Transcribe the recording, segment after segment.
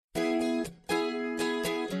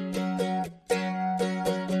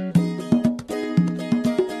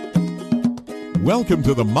Welcome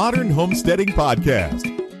to the Modern Homesteading Podcast.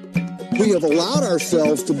 We have allowed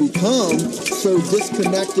ourselves to become so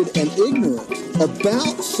disconnected and ignorant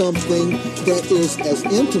about something that is as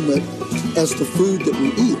intimate as the food that we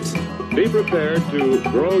eat. Be prepared to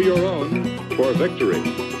grow your own for victory.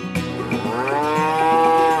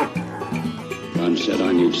 God said,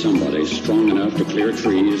 I need somebody strong enough to clear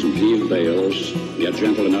trees and heave bales, yet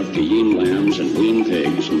gentle enough to yean lambs and wean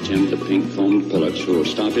pigs and tend the pink-combed pullets who will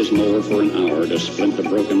stop his mower for an hour to splint the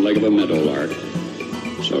broken leg of a meadowlark.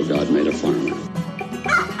 So God made a farmer.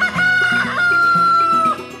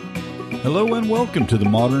 Hello and welcome to the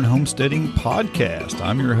Modern Homesteading Podcast.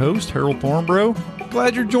 I'm your host, Harold Thornbrough.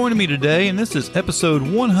 Glad you're joining me today, and this is episode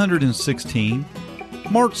 116.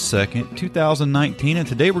 March 2nd, 2019, and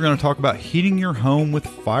today we're going to talk about heating your home with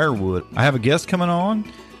firewood. I have a guest coming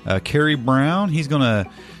on, Kerry Brown. He's going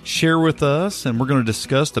to share with us, and we're going to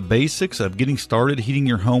discuss the basics of getting started heating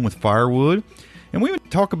your home with firewood. And we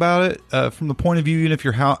would talk about it from the point of view, even if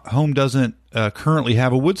your home doesn't currently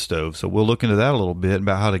have a wood stove. So we'll look into that a little bit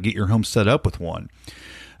about how to get your home set up with one.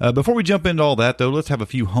 Before we jump into all that, though, let's have a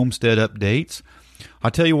few homestead updates.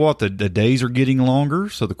 I tell you what, the days are getting longer,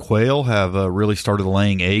 so the quail have really started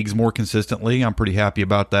laying eggs more consistently. I'm pretty happy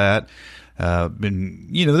about that. We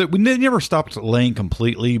never stopped laying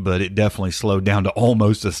completely, but it definitely slowed down to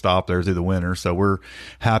almost a stop there through the winter. So we're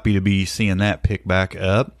happy to be seeing that pick back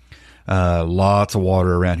up. Lots of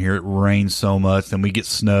water around here. It rains so much, then we get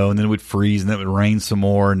snow, and then it would freeze, and then it would rain some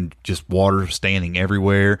more, and just water standing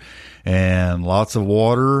everywhere. And lots of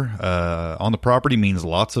water on the property means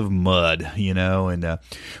lots of mud, and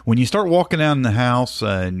when you start walking down in the house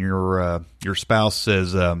and your spouse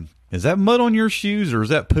says, is that mud on your shoes or is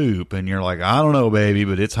that poop? And you're like, I don't know, baby,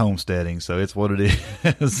 but it's homesteading, so it's what it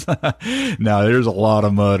is. No, there's a lot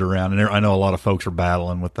of mud around, and I know a lot of folks are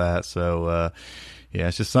battling with that, so yeah,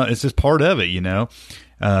 it's just part of it, in the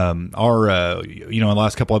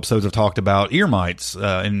last couple episodes I've talked about ear mites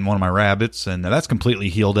in one of my rabbits, and that's completely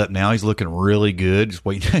healed up now. He's looking really good. Just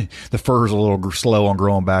wait, the fur's a little slow on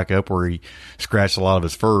growing back up where he scratched a lot of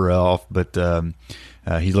his fur off, but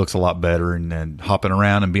he looks a lot better and hopping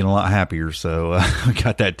around and being a lot happier. So I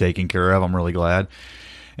got that taken care of. I'm really glad.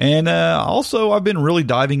 And also, I've been really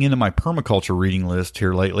diving into my permaculture reading list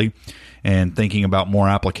here lately and thinking about more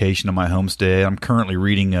application of my homestead. I'm currently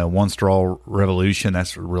reading One Straw Revolution.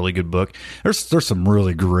 That's a really good book. There's some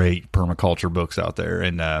really great permaculture books out there,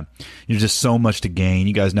 and there's just so much to gain.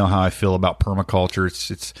 You guys know how I feel about permaculture.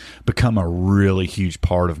 It's become a really huge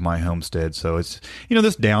part of my homestead. So it's,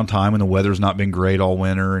 this downtime when the weather's not been great all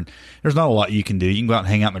winter, and there's not a lot you can do. You can go out and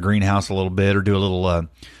hang out in the greenhouse a little bit or do a little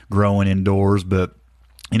growing indoors, but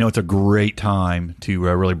it's a great time to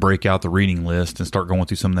really break out the reading list and start going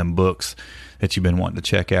through some of them books that you've been wanting to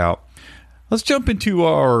check out. Let's jump into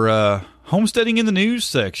our homesteading in the news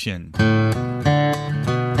section.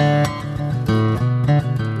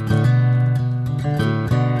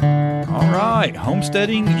 All right,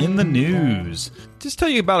 homesteading in the news. Just tell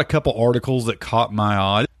you about a couple articles that caught my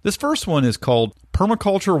eye. This first one is called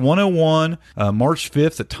Permaculture 101, March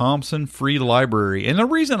 5th at Thompson Free Library. And the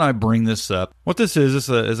reason I bring this up, what this is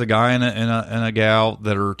a guy and a gal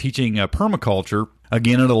that are teaching permaculture,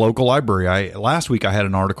 again, at a local library. Last week I had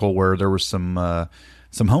an article where there was some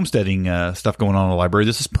homesteading stuff going on in the library.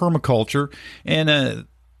 This is permaculture, and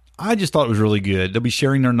I just thought it was really good. They'll be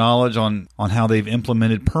sharing their knowledge on how they've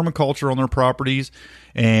implemented permaculture on their properties,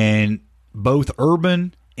 and both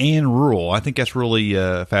urban and rural. I think that's really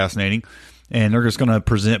fascinating. And they're just going to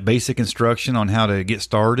present basic instruction on how to get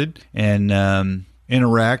started and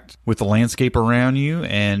interact with the landscape around you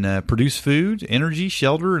and produce food, energy,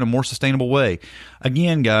 shelter in a more sustainable way.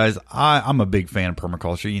 Again, guys, I'm a big fan of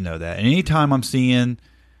permaculture. You know that. And anytime I'm seeing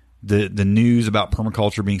the news about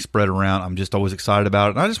permaculture being spread around, I'm just always excited about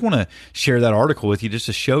it. And I just want to share that article with you just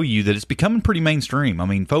to show you that it's becoming pretty mainstream. I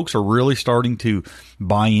mean, folks are really starting to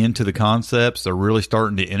buy into the concepts. They're really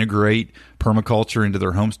starting to integrate permaculture into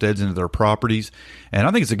their homesteads, into their properties. And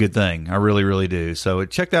I think it's a good thing. I really, really do. So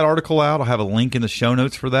check that article out. I'll have a link in the show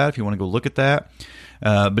notes for that if you want to go look at that.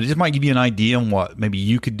 But it just might give you an idea on what maybe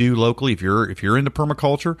you could do locally if you're into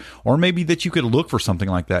permaculture, or maybe that you could look for something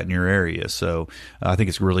like that in your area. So I think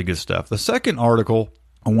it's really good stuff. The second article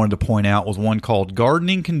I wanted to point out was one called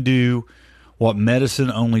Gardening Can Do What Medicine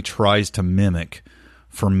Only Tries to Mimic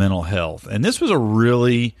for Mental Health. And this was a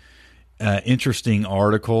really interesting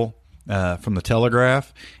article from the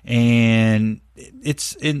Telegraph, and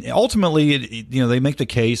ultimately they make the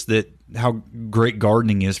case that how great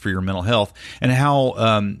gardening is for your mental health, and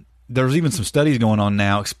how there's even some studies going on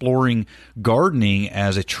now exploring gardening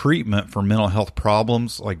as a treatment for mental health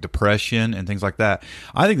problems like depression and things like that.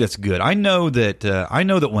 I think that's good. I know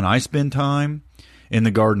that when I spend time in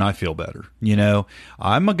the garden, I feel better.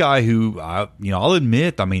 I'm a guy who, I'll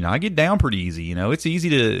admit, I get down pretty easy. It's easy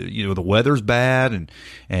to, the weather's bad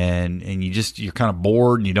and you're kind of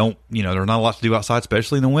bored and you don't, there's not a lot to do outside,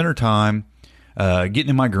 especially in the wintertime. Getting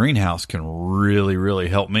in my greenhouse can really, really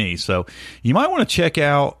help me. So you might want to check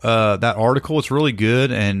out that article. It's really good.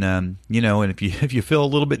 And, and if you feel a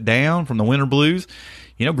little bit down from the winter blues,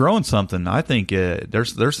 growing something, I think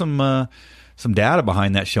there's some data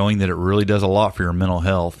behind that showing that it really does a lot for your mental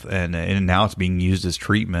health. And now it's being used as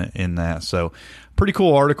treatment in that. So pretty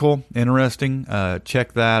cool article. Interesting.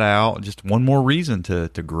 Check that out. Just one more reason to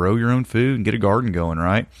grow your own food and get a garden going,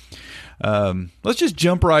 right? Let's just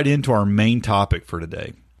jump right into our main topic for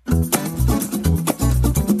today.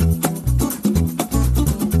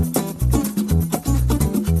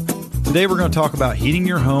 Today we're going to talk about heating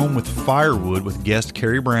your home with firewood with guest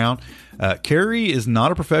Kerry Brown. Kerry is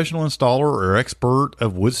not a professional installer or expert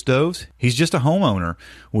of wood stoves. He's just a homeowner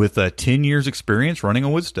with 10 years experience running a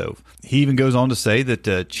wood stove. He even goes on to say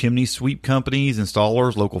that chimney sweep companies,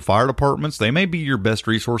 installers, local fire departments, they may be your best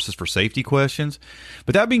resources for safety questions.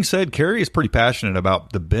 But that being said, Kerry is pretty passionate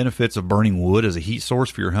about the benefits of burning wood as a heat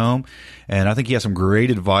source for your home. And I think he has some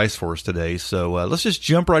great advice for us today. So let's just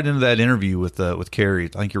jump right into that interview with Kerry.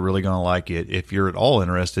 I think you're really going to like it if you're at all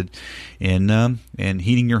interested in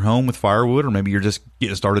heating your home with firewood, or maybe you're just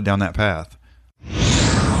getting started down that path.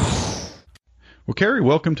 Well, Kerry,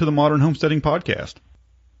 welcome to the Modern Homesteading Podcast.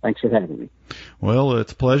 Thanks for having me. Well,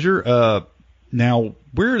 it's a pleasure. Now,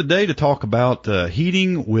 we're here today to talk about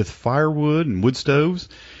heating with firewood and wood stoves.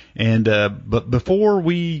 And but before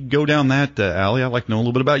we go down that alley, I'd like to know a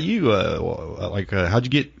little bit about you. How'd you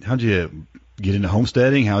get into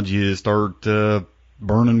homesteading? How'd you start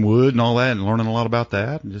burning wood and all that, and learning a lot about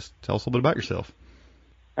that? And just tell us a little bit about yourself.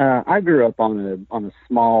 I grew up on a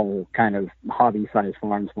small kind of hobby-sized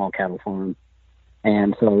farm, small cattle farm.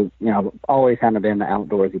 And so, I've always kind of been the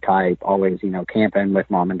outdoorsy type, always, camping with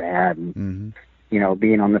mom and dad and,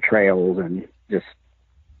 being on the trails and just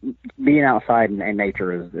being outside in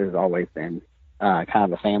nature has always been kind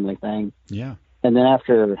of a family thing. Yeah. And then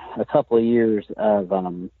after a couple of years of,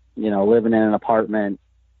 living in an apartment,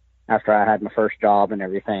 after I had my first job and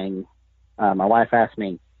everything, my wife asked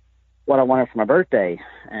me what I wanted for my birthday.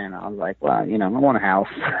 And I was like, well, I want a house.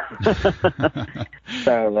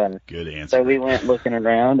 So, good answer. So we went looking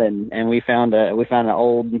around and we found an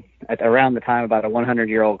old, around the time, about a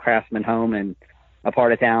 100-year-old craftsman home in a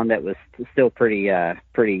part of town that was still pretty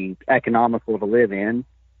economical to live in.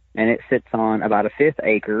 And it sits on about a 5th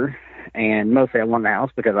acre. And mostly I wanted a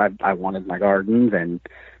house because I wanted my gardens and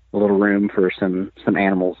a little room for some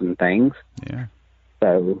animals and things. Yeah.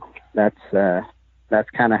 So that's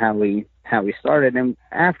kind of how we started. And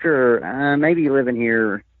after maybe living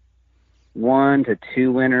here 1 to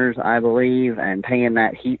 2 winters, I believe, and paying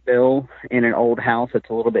that heat bill in an old house that's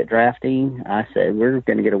a little bit drafty, I said, we're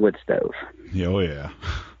going to get a wood stove. Oh, yeah.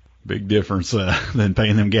 Big difference than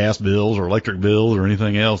paying them gas bills or electric bills or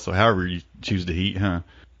anything else. So however you choose to heat, huh?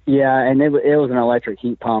 Yeah, and it was an electric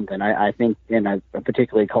heat pump, and I think in a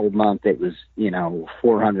particularly cold month it was,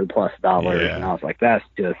 $400+. Yeah. And I was like, that's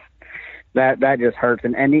just, that just hurts.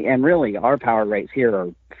 And really our power rates here are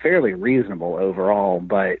fairly reasonable overall,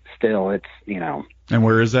 but still it's, And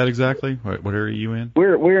where is that exactly? What area are you in?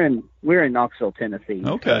 We're in Knoxville, Tennessee.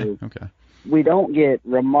 Okay. So okay. We don't get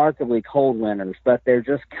remarkably cold winters, but they're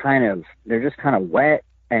just kind of wet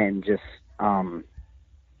and just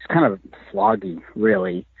it's kind of floggy,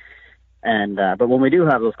 really. And but when we do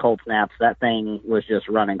have those cold snaps, that thing was just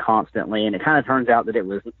running constantly, and it kind of turns out that it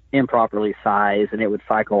was improperly sized, and it would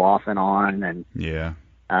cycle off and on. And yeah.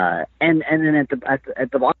 And then at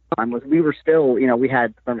the bottom line was we were still, we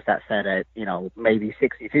had the thermostat set at maybe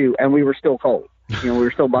 62, and we were still cold. We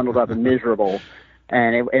were still bundled up and miserable,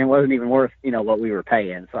 and it wasn't even worth what we were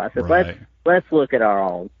paying. So I said, right. let's look at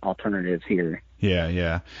our alternatives here.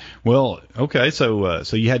 Yeah. Well, okay. So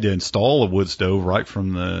you had to install a wood stove right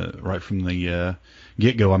from the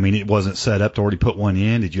get go. I mean, it wasn't set up to already put one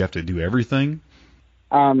in. Did you have to do everything?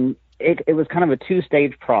 It was kind of a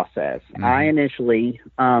 2-stage process. Mm-hmm. I initially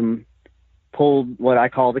pulled what I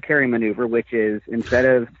call the Kerry maneuver, which is instead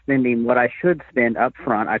of spending what I should spend up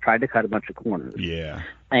front, I tried to cut a bunch of corners. Yeah.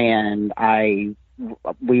 And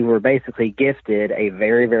we were basically gifted a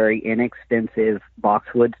very, very inexpensive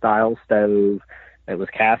boxwood style stove that was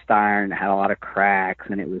cast iron, had a lot of cracks,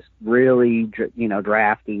 and it was really,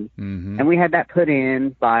 drafty. Mm-hmm. And we had that put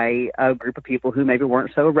in by a group of people who maybe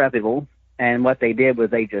weren't so reputable. And what they did was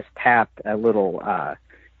they just tapped a little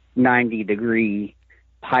 90-degree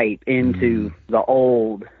pipe into the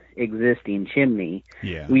old existing chimney.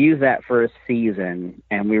 Yeah. We used that for a season,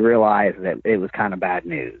 and we realized that it was kind of bad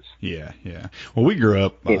news. Yeah, yeah. Well, we grew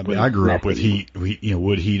up. I grew up with heat,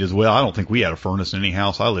 wood heat as well. I don't think we had a furnace in any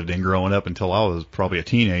house I lived in growing up until I was probably a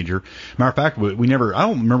teenager. Matter of fact, we never. I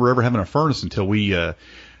don't remember ever having a furnace until we.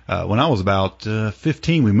 When I was about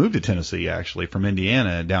 15, we moved to Tennessee, actually, from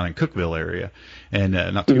Indiana, down in Cookeville area, and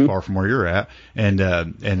not too far from where you're at. And I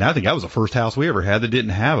think that was the first house we ever had that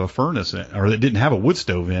didn't have a furnace in it, or that didn't have a wood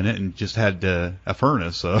stove in it, and just had a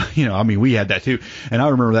furnace. So, we had that too. And I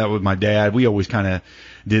remember that with my dad. We always kind of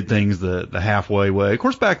did things the halfway way. Of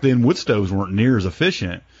course, back then, wood stoves weren't near as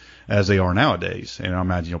efficient as they are nowadays. And I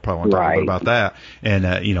imagine you'll probably want to talk a little bit about that. And,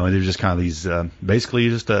 there's just kind of these, basically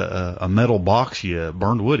just a metal box you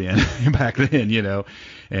burned wood in back then,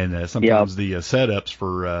 and sometimes the setups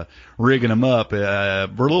for rigging them up were a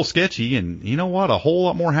little sketchy. And you know what? A whole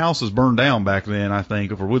lot more houses burned down back then, I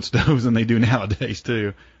think, for wood stoves than they do nowadays,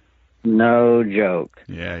 too. No joke.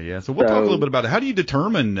 Yeah. So we'll talk a little bit about it. How do you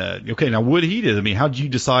determine, now wood heated, how did you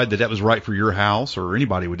decide that was right for your house, or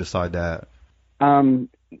anybody would decide that? One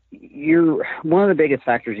of the biggest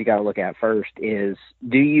factors you got to look at first is,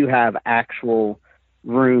 do you have actual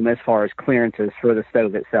room as far as clearances for the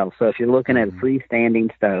stove itself? So if you're looking at a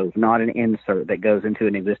freestanding stove, not an insert that goes into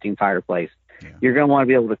an existing fireplace, you're going to want to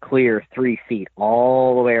be able to clear 3 feet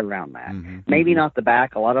all the way around that. Maybe not the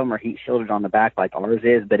back. A lot of them are heat shielded on the back like ours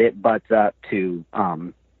is, but it butts up to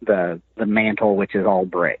the mantle, which is all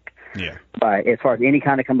brick. Yeah. But as far as any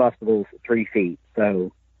kind of combustibles, 3 feet.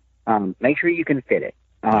 So make sure you can fit it.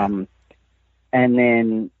 And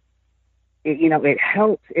then, it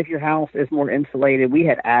helps if your house is more insulated. We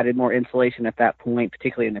had added more insulation at that point,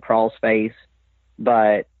 particularly in the crawl space.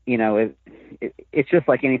 But, it's just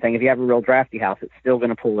like anything. If you have a real drafty house, it's still going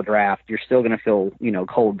to pull a draft. You're still going to feel,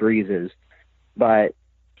 cold breezes. But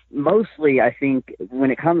mostly, I think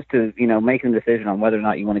when it comes to, making a decision on whether or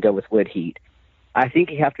not you want to go with wood heat, I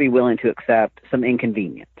think you have to be willing to accept some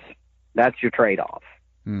inconvenience. That's your trade-off.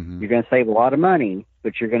 You're going to save a lot of money,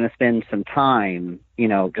 but you're going to spend some time,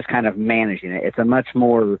 just kind of managing it. It's a much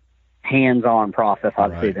more hands-on process,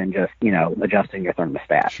 obviously, than just, adjusting your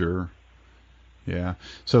thermostat. Sure. Yeah.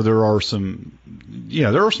 So there are some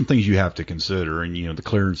things you have to consider, and, the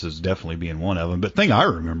clearances definitely being one of them. But thing I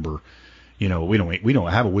remember, we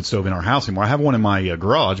don't have a wood stove in our house anymore. I have one in my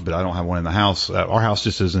garage, but I don't have one in the house. Our house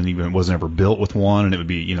just wasn't ever built with one, and it would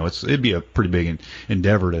be, it'd be a pretty big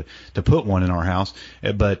endeavor to put one in our house.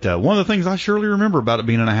 But one of the things I surely remember about it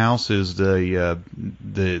being in a house is the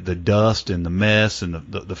dust and the mess and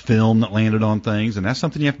the film that landed on things, and that's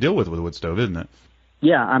something you have to deal with a wood stove, isn't it?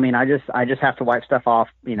 Yeah, I just have to wipe stuff off,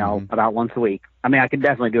 about once a week. I could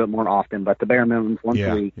definitely do it more often, but the bare minimum is once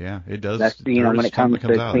a week. Yeah, it does. That's, when it comes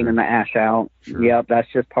to cleaning the ash out. Sure. Yep,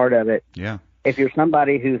 that's just part of it. Yeah. If you're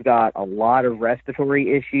somebody who's got a lot of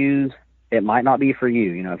respiratory issues, it might not be for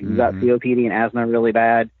you. If you've got COPD and asthma really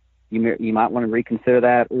bad, you might want to reconsider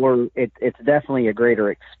that. Or it's definitely a greater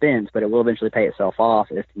expense, but it will eventually pay itself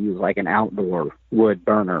off, is to use like an outdoor wood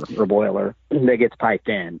burner or boiler that gets piped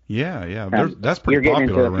in. Yeah. That's pretty popular around here. You're getting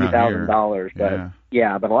into a few $1,000s, but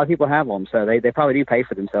but a lot of people have them, so they probably do pay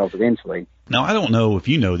for themselves eventually. Now, I don't know if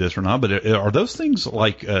you know this or not, but are those things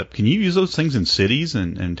like, can you use those things in cities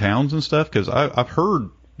and towns and stuff? Because I've heard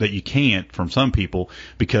that you can't from some people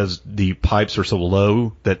because the pipes are so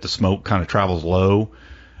low that the smoke kind of travels low.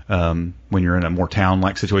 When you're in a more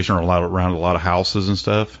town-like situation or around a lot of houses and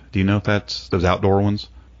stuff. Do you know if that's those outdoor ones?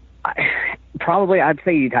 Probably, I'd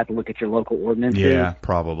say you'd have to look at your local ordinances. Yeah,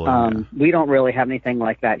 probably. We don't really have anything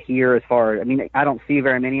like that here as far as, I don't see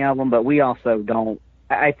very many of them, but we also don't.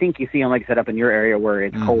 I think you see them, like I said, up in your area where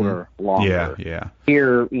it's colder longer. Yeah.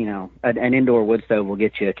 Here, an indoor wood stove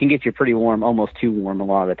can get you pretty warm, almost too warm a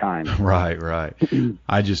lot of the time. Right.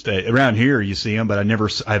 I just around here you see them, but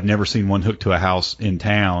I've never seen one hooked to a house in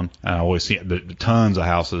town. I always see tons of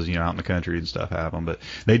houses, out in the country and stuff have them, but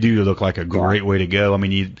they do look like a great way to go.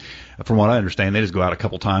 From what I understand, they just go out a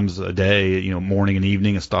couple times a day, morning and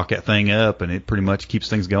evening, and stock that thing up, and it pretty much keeps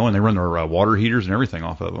things going. They run their water heaters and everything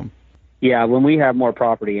off of them. Yeah, when we have more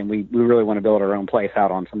property and we really want to build our own place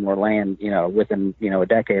out on some more land, within, a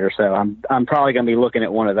decade or so, I'm probably going to be looking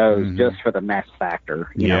at one of those just for the mess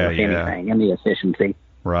factor, with anything, and the efficiency.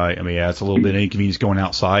 Right. It's a little bit inconvenience going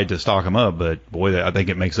outside to stock them up, but boy, I think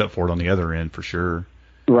it makes up for it on the other end for sure.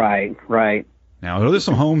 Right. Now, I know there's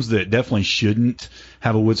some homes that definitely shouldn't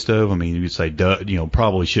have a wood stove. You'd say,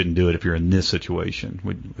 probably shouldn't do it if you're in this situation.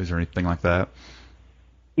 Is there anything like that?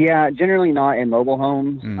 Yeah, generally not in mobile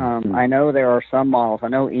homes. Mm-hmm. I know there are some models. I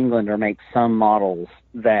know Englander makes some models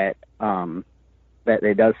that that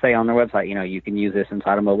it does say on their website, you know, you can use this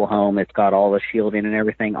inside a mobile home. It's got all the shielding and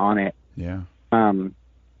everything on it. Yeah.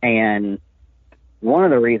 And one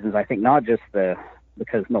of the reasons, I think, not just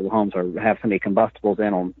because mobile homes have so many combustibles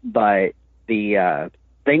in them, but the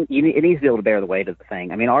thing, it needs to be able to bear the weight of the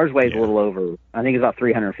thing. I mean, ours weighs a little over, I think it's about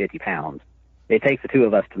 350 pounds. It takes the two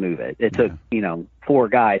of us to move it. It took, 4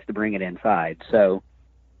 guys to bring it inside. So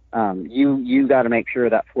you got to make sure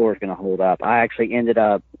that floor is going to hold up. I actually ended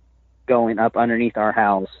up going up underneath our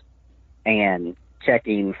house and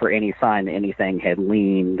checking for any sign that anything had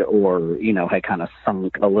leaned or, had kind of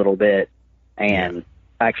sunk a little bit, and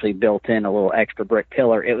actually built in a little extra brick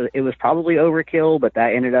pillar. It was probably overkill, but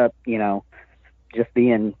that ended up, it just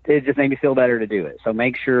made me feel better to do it. So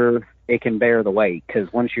make sure it can bear the weight,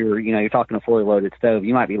 because once you're talking a fully loaded stove,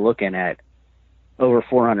 you might be looking at over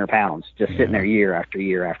 400 pounds just sitting there year after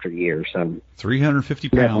year after year. So 350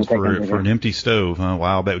 pounds for an empty stove, huh?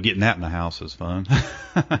 Wow, I bet getting that in the house is fun.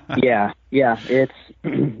 yeah, it's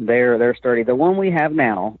they're sturdy. The one we have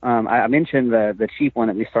now, I mentioned the cheap one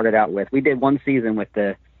that we started out with. We did one season with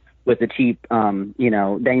the cheap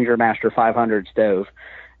Danger Master 500 stove,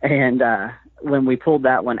 and when we pulled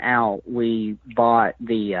that one out, we bought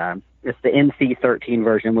it's the NC13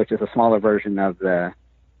 version, which is a smaller version of the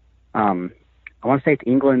I want to say it's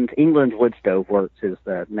England's Wood Stove Works is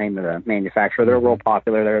the name of the manufacturer. They're real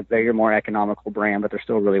popular. They're your more economical brand, but they're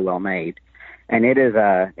still really well made. And it is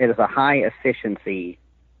a high efficiency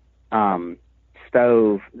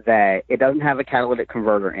stove that it doesn't have a catalytic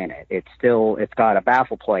converter in it. It's got a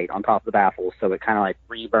baffle plate on top of the baffles, so it kind of like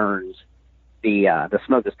reburns the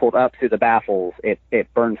smoke that's pulled up through the baffles.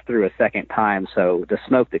 It burns through a second time, so the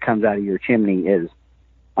smoke that comes out of your chimney is,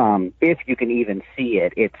 if you can even see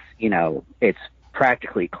it, it's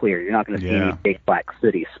practically clear. You're not going to see any big black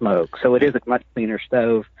sooty smoke. So it is a much cleaner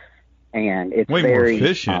stove, and it's way very more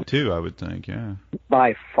efficient too, I would think. Yeah,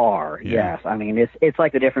 by far. Yeah. Yes, I mean it's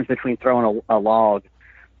like the difference between throwing a log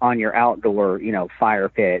on your outdoor fire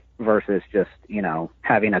pit versus just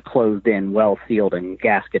having a closed in, well sealed and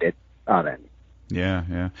gasketed oven. Yeah.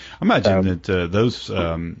 I imagine that those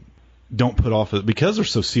don't put off, because they're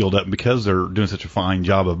so sealed up and because they're doing such a fine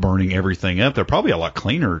job of burning everything up. They're probably a lot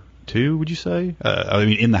cleaner too, would you say? I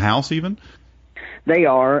mean, in the house even? They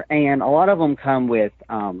are, and a lot of them come with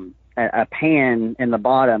a pan in the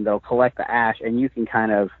bottom. They'll collect the ash, and you can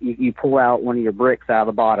kind of, you pull out one of your bricks out of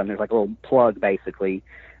the bottom. There's like a little plug basically,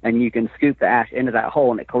 and you can scoop the ash into that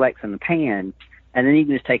hole, and it collects in the pan, and then you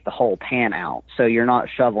can just take the whole pan out. So you're not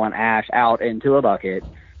shoveling ash out into a bucket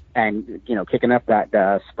and kicking up that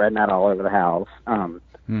dust, spreading that all over the house.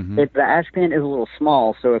 The ash pan is a little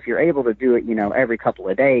small, so if you're able to do it, every couple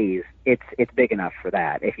of days, it's big enough for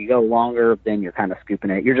that. If you go longer, then you're kind of scooping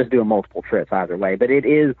it. You're just doing multiple trips either way, but it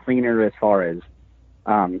is cleaner as far as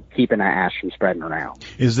keeping that ash from spreading around.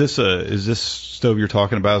 Is this stove you're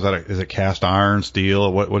talking about? Is it cast iron,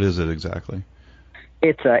 steel? What is it exactly?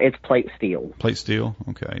 It's plate steel. Plate steel,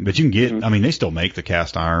 okay. But you can get, I mean, they still make the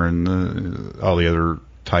cast iron, all the other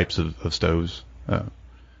types of stoves.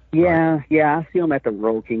 Yeah, I see them at the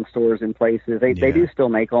Rural King stores and places. They do still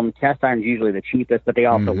make them. Cast iron's usually the cheapest, but they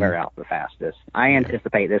also wear out the fastest. I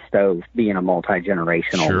anticipate this stove being a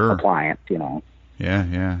multi-generational appliance,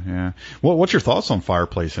 Yeah. What's your thoughts on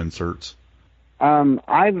fireplace inserts?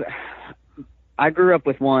 I grew up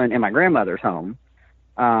with one in my grandmother's home.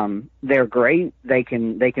 They're great. They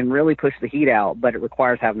can really push the heat out, but it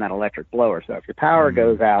requires having that electric blower. So if your power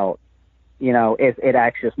goes out, it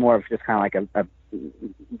acts just more of just kind of like a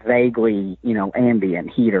vaguely, ambient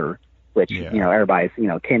heater, which, everybody's,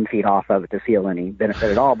 10 feet off of it to feel any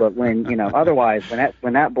benefit at all. But when, otherwise,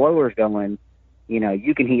 when that blower's going,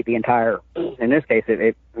 you can heat the entire, in this case,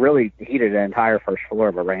 it really heated the entire first floor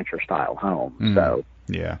of a rancher style home. So.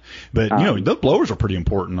 Yeah. But, the blowers are pretty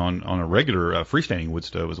important on a regular freestanding wood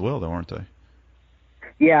stove as well, though, aren't they?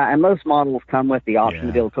 Yeah. And most models come with the option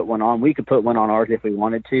to be able to put one on. We could put one on ours if we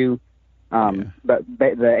wanted to. But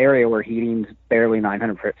the area we're heating's barely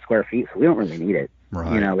 900 square feet, so we don't really need it.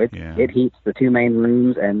 Right. It heats the 2 main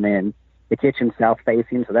rooms, and then the kitchen's south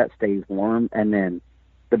facing, so that stays warm. And then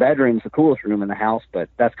the bedroom's the coolest room in the house, but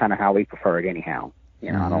that's kind of how we prefer it anyhow.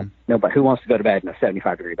 I don't know, but who wants to go to bed in a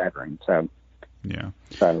 75-degree bedroom? So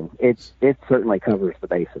it certainly covers the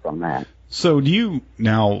bases on that. So you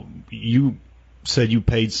said you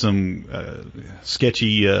paid some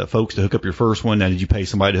sketchy folks to hook up your first one. Now, did you pay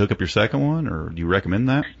somebody to hook up your second one, or do you recommend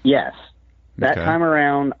that? Yes. That time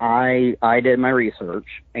around, I did my research,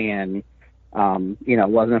 and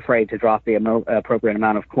Wasn't afraid to drop the appropriate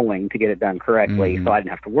amount of coin to get it done correctly, so I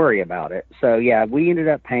didn't have to worry about it. So yeah, we ended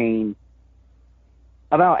up paying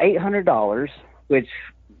about $800, which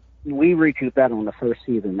we recouped that on the first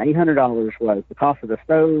season. $800 was the cost of the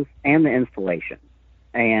stove and the installation,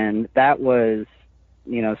 and that was,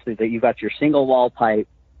 so that you got your single wall pipe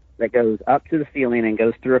that goes up to the ceiling and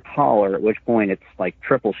goes through a collar, at which point it's like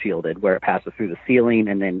triple shielded, where it passes through the ceiling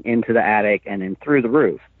and then into the attic and then through the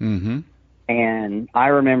roof. Mm-hmm. And I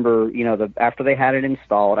remember, after they had it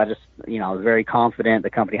installed, I was very confident. The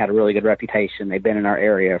company had a really good reputation. They've been in our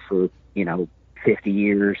area for, 50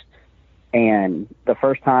 years. And the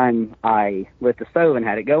first time I lit the stove and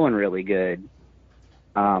had it going really good,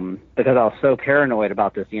 because I was so paranoid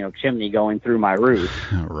about this, chimney going through my roof.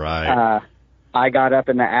 Right. I got up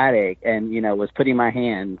in the attic and, was putting my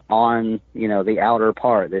hand on, the outer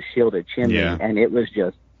part, the shielded chimney, and it was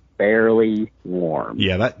just barely warm.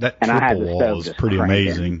 Yeah, that triple wall is pretty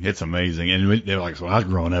amazing. It's amazing. And they're like, when I was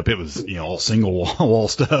growing up, it was, all single wall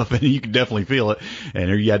stuff, and you could definitely feel it.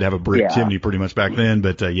 And you had to have a brick chimney pretty much back then.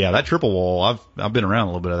 But that triple wall, I've been around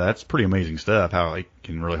a little bit of that. It's pretty amazing stuff, how it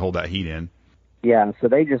can really hold that heat in. Yeah, so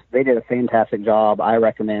they did a fantastic job. I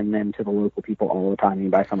recommend them to the local people all the time.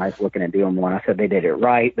 Anybody, somebody's looking at doing one, I said they did it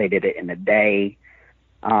right. They did it in a day.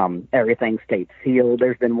 Everything stayed sealed.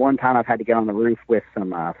 There's been one time I've had to get on the roof with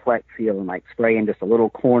some Flex Seal and like spray in just a little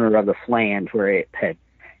corner of the flange where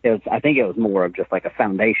I think it was more of just like a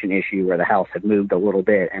foundation issue where the house had moved a little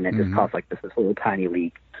bit and it just caused like this little tiny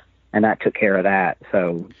leak, and that took care of that.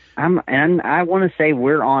 So I want to say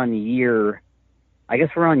we're on year 8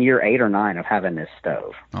 or 9 of having this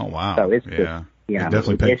stove. Oh wow! So it's it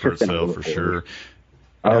definitely paid for itself for sure.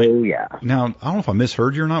 Oh, yeah. Now, I don't know if I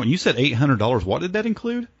misheard you or not. When you said $800, what did that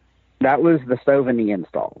include? That was the stove and the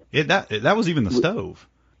install. That was even the stove?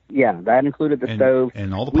 Yeah, that included the stove.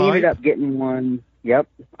 And all the pipe? We ended up getting one,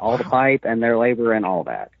 all the pipe and their labor and all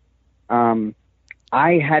that.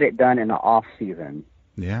 I had it done in the off-season.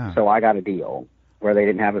 Yeah. So I got a deal where they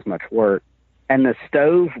didn't have as much work. And the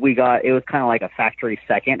stove we got, it was kind of like a factory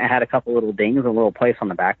second. It had a couple little dings. A little place on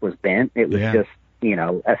the back was bent. It was just,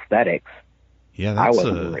 aesthetics. Yeah, I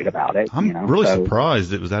wasn't worried about it. I'm really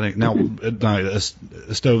surprised it was that. Now, a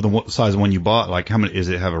stove the size of one you bought, like how many? Does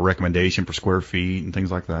it have a recommendation for square feet and things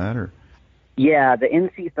like that, or? Yeah, the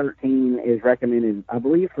NC13 is recommended, I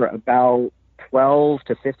believe, for about 1,200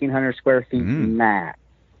 to 1,500 square feet max,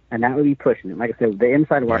 and that would be pushing it. Like I said, the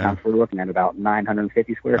inside of our house we're looking at about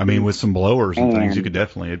 950 square feet. I mean, with some blowers and things,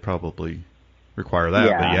 it'd probably require that.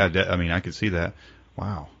 Yeah. But I could see that.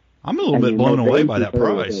 Wow, I'm a little bit blown away by that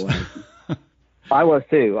price. I was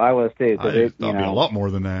too. I thought it'd be a lot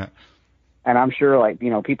more than that. And I'm sure,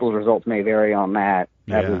 people's results may vary on that.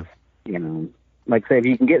 That was, like say, if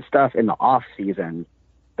you can get stuff in the off season,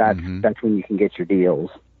 that's when you can get your deals.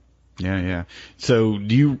 Yeah. So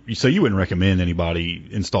you wouldn't recommend anybody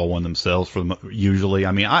install one themselves usually?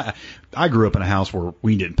 I mean, I grew up in a house where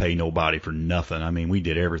we didn't pay nobody for nothing. I mean, we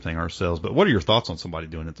did everything ourselves. But what are your thoughts on somebody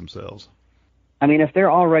doing it themselves? I mean, if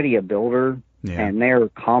they're already a builder and they're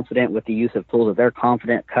confident with the use of tools, if they're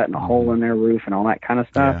confident cutting a hole in their roof and all that kind of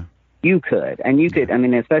stuff, you could. And you could, I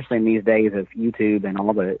mean, especially in these days of YouTube and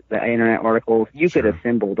all the internet articles, you could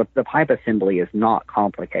assemble. The pipe assembly is not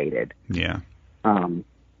complicated. Yeah. And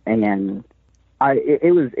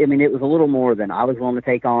it was a little more than I was willing to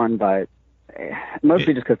take on, but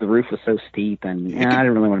mostly just because the roof was so steep and I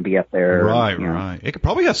didn't really want to be up there. Right. It could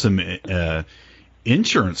probably have some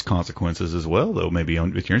insurance consequences as well, though, maybe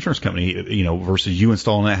with your insurance company, versus you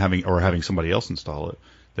installing it, having somebody else install it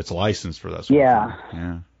that's licensed for that sort of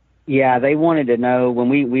thing. Yeah, they wanted to know when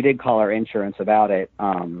we did call our insurance about it,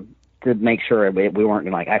 to make sure we weren't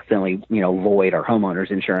going to accidentally, void our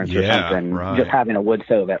homeowner's insurance or something, just having a wood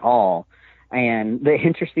stove at all. And the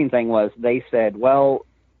interesting thing was they said, well,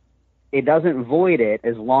 it doesn't void it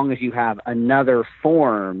as long as you have another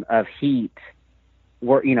form of heat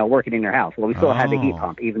working in your house. Well, we still had the heat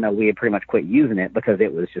pump, even though we had pretty much quit using it because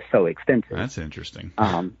it was just so expensive. That's interesting.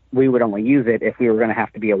 We would only use it if we were going to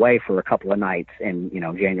have to be away for a couple of nights in,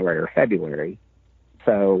 January or February.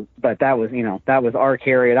 So, but that was our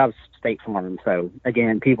carrier. That was State Farm. So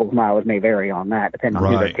again, people's mileage may vary on that, depending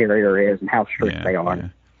on who their carrier is and how strict they are. Yeah.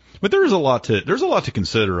 But there's a lot to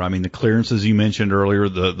consider. I mean, the clearances you mentioned earlier,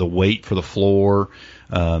 the weight for the floor,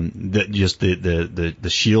 the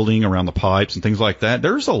shielding around the pipes and things like that.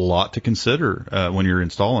 There's a lot to consider when you're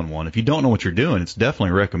installing one. If you don't know what you're doing, it's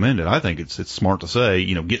definitely recommended. I think it's smart to say,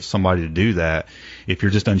 get somebody to do that if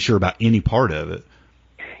you're just unsure about any part of it.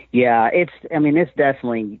 Yeah, it's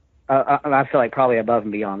definitely. I feel like probably above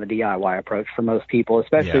and beyond the DIY approach for most people,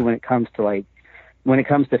 especially when it comes to when it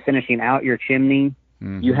comes to finishing out your chimney,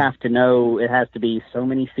 you have to know it has to be so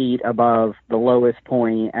many feet above the lowest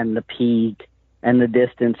point and the peak and the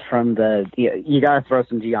distance from you got to throw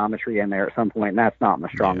some geometry in there at some point, and that's not my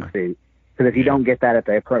strong suit. Because if you don't get that at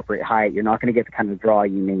the appropriate height, you're not going to get the kind of draw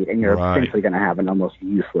you need, and you're essentially going to have an almost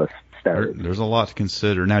useless stove. There's a lot to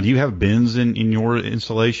consider. Now, do you have bins in your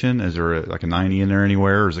installation? Is there like a 90 in there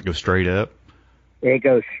anywhere, or does it go straight up? It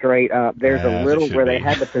goes straight up. There's a little where they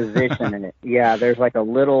had the position in it. Yeah, there's like a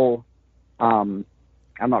little, I'm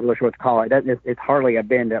not really sure what to call it. It's hardly a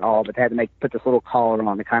bend at all, but they had to put this little collar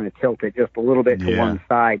on to kind of tilt it just a little bit to one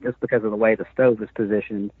side just because of the way the stove is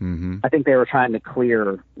positioned. I think they were trying to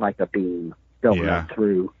clear like a beam going up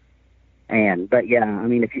through. But yeah, I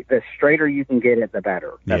mean, the straighter you can get it, the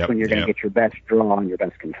better. That's when you're going to get your best draw and your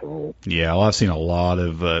best control. Yeah, well, I've seen a lot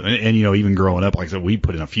of, and you know, even growing up, like I said, we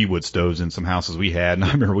put in a few wood stoves in some houses we had, and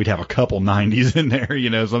I remember we'd have a couple 90s in there, you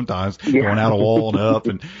know, sometimes going out a wall and up,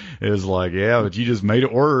 and it was like, yeah, but you just made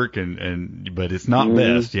it work, but it's not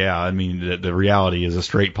best. Yeah, I mean, the reality is a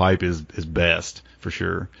straight pipe is best for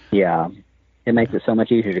sure. Yeah, it makes it so much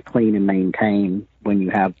easier to clean and maintain when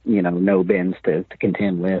you have, you know, no bends to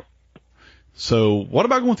contend with. So what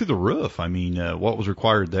about going through the roof? I mean, what was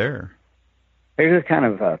required there? There's just kind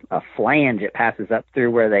of a flange it passes up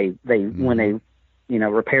through where they when they, you know,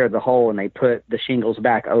 repaired the hole and they put the shingles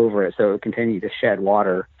back over it so it would continue to shed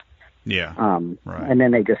water. Yeah. Right. And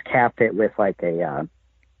then they just capped it with like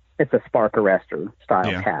it's a spark arrestor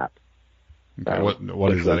style cap. Okay. So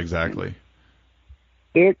what is that exactly?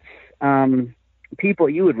 It's most people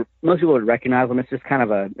would recognize them. It's just kind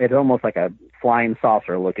of it's almost like a flying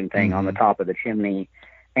saucer looking thing on the top of the chimney.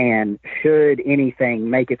 And should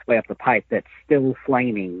anything make its way up the pipe that's still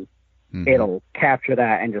flaming, it'll capture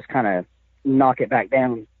that and just kind of knock it back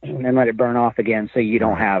down and let it burn off again so you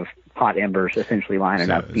don't have hot embers essentially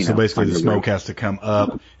lining up. So basically the smoke has to come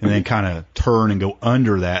up and then kind of turn and go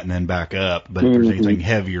under that and then back up. But if there's anything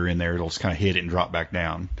heavier in there, it'll just kind of hit it and drop back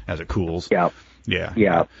down as it cools.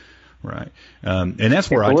 Yeah. Right. And that's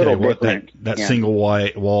where I tell you what, that single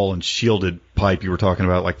wall and shielded pipe you were talking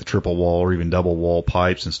about, like the triple wall or even double wall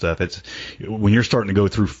pipes and stuff, it's when you're starting to go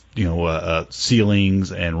through, you know,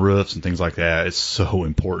 ceilings and roofs and things like that, it's so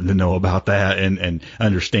important to know about that and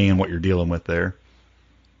understand what you're dealing with there.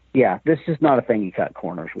 Yeah, this is not a thing you cut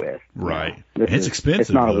corners with. Right. It's expensive, it's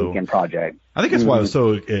not though. A weekend project. I think that's why I was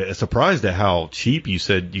so surprised at how cheap you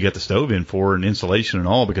said you got the stove in for and insulation and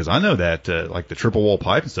all, because I know that like the triple wall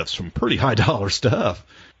pipe and stuff's some pretty high dollar stuff.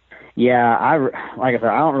 Yeah, like I said,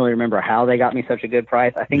 I don't really remember how they got me such a good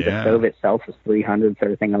price. I think the stove itself was $300, so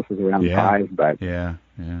everything else was around $500. But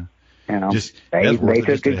you know, they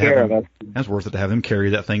took good care of us. That's worth it to have them carry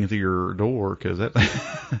that thing through your door, because that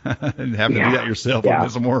having to do that yourself would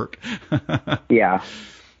get some work. Yeah.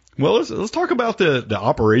 Well, let's talk about the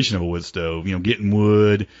operation of a wood stove. You know, getting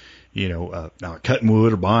wood, you know, cutting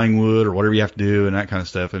wood or buying wood or whatever you have to do and that kind of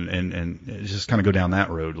stuff, and just kind of go down that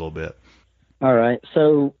road a little bit. All right.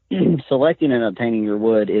 So selecting and obtaining your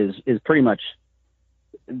wood is pretty much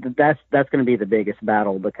that's going to be the biggest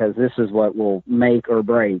battle, because this is what will make or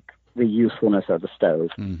break the usefulness of the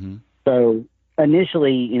stove. So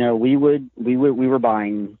initially, you know, we were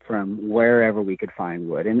buying from wherever we could find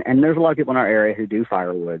wood, and there's a lot of people in our area who do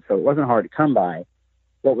firewood, so it wasn't hard to come by.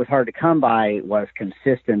 What was hard to come by was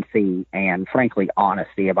consistency and, frankly,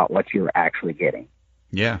 honesty about what you were actually getting.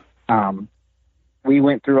 Yeah. We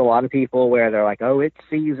went through a lot of people where they're like, oh, it's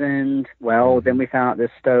seasoned. Well, then we found out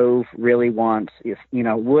this stove really wants, you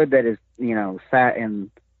know, wood that is, you know,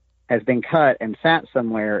 has been cut and sat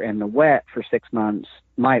somewhere in the wet for 6 months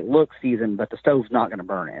might look seasoned, but the stove's not going to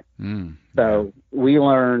burn it. So we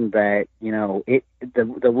learned that, you know,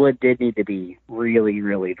 the wood did need to be really,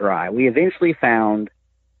 really dry. We eventually found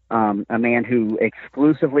a man who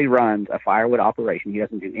exclusively runs a firewood operation. He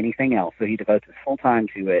doesn't do anything else, so he devotes his full time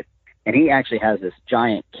to it. And he actually has this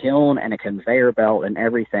giant kiln and a conveyor belt and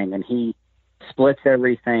everything, and he splits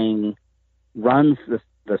everything, runs the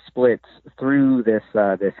splits through this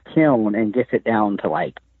kiln and gets it down to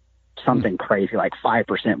like something crazy, like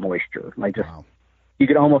 5% moisture. Like just you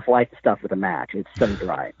could almost light the stuff with a match. It's so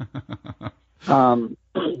dry.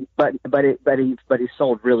 But he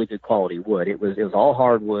sold really good quality wood. It was all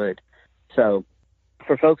hardwood. So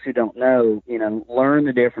for folks who don't know, you know, learn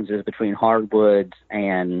the differences between hardwoods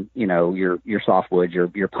and, you know, your softwoods,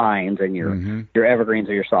 your pines and your evergreens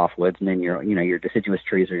are your softwoods, and then your deciduous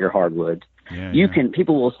trees are your hardwoods.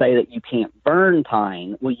 People will say that you can't burn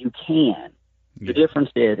pine. Well, you can. The difference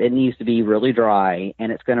is it needs to be really dry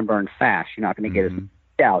and it's going to burn fast. You're not going to get as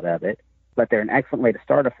out of it. but they're an excellent way to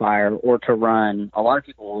start a fire or to run. A lot of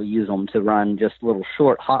people will use them to run just little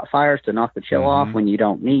short hot fires to knock the chill off when you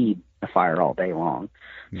don't need a fire all day long.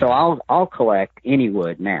 So I'll collect any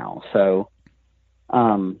wood now. So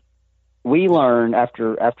we learned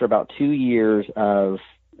after about 2 years of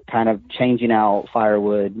kind of changing out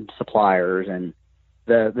firewood suppliers, and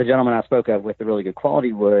the gentleman I spoke of with the really good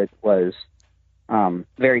quality wood was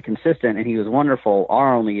very consistent, and he was wonderful.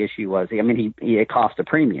 Our only issue was, it cost a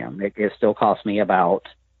premium. It still cost me about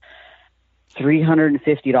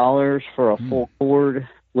 $350 for a full cord,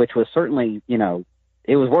 which was certainly,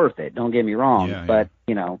 it was worth it. Don't get me wrong. But,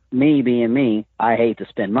 me being me, I hate to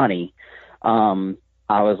spend money.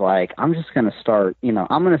 I was like, I'm just going to start,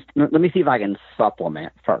 let me see if I can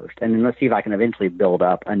supplement first, and then let's see if I can eventually build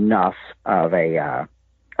up enough of a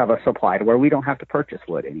supply to where we don't have to purchase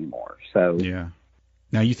wood anymore. So yeah.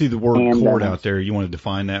 Now you threw the word cord out there. You want to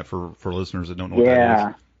define that for listeners that don't know what that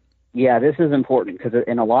is? Yeah, this is important because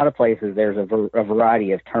in a lot of places there's a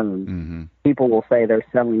variety of terms. People will say they're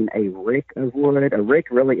selling a rick of wood. A rick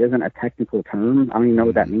really isn't a technical term. I don't even know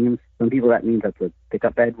what that means. Some people that means that's a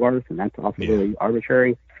pickup bed worth, and that's also really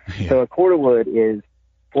arbitrary. So a cord of wood is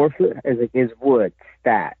 4 foot is wood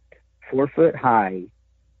stacked, 4 foot high,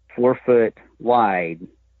 4 foot wide,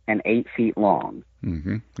 and 8 feet long.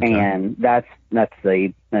 Okay. And that's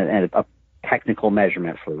a technical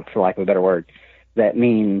measurement for lack of a better word. That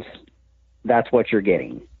means that's what you're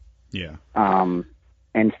getting. Yeah.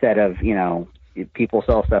 Instead of, people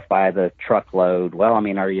sell stuff by the truckload. Well,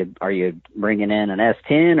 are you bringing in an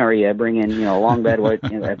S10, or are you bringing, a long bed wood?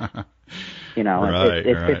 It's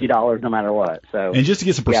 $50 no matter what. So, and just to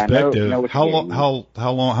get some perspective, how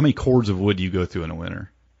many cords of wood do you go through in a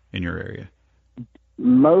winter in your area?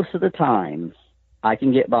 Most of the time, I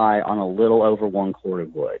can get by on a little over 1 cord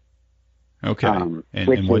of wood. Okay.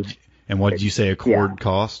 And what did you say a cord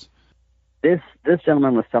cost? This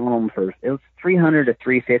gentleman was selling them for, it was $300 to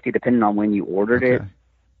 $350 depending on when you ordered it.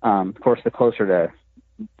 Of course, the closer to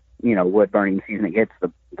wood burning season it gets,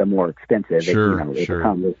 the more expensive it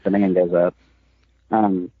becomes as demand goes up.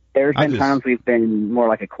 There's been times we've been more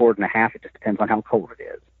like a cord and a half. It just depends on how cold it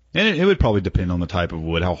is. And it would probably depend on the type of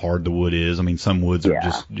wood, how hard the wood is. Some woods are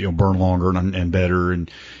just burn longer and better,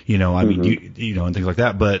 and and things like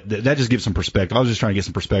that. But that just gives some perspective. I was just trying to get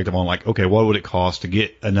some perspective on okay, what would it cost to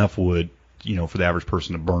get enough wood, for the average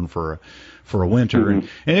person to burn for a winter, and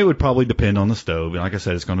it would probably depend on the stove. And like I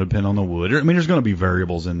said, it's going to depend on the wood. There's going to be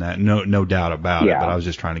variables in that, no doubt about it. But I was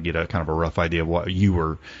just trying to get a kind of a rough idea of what you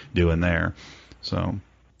were doing there. So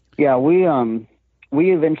yeah, we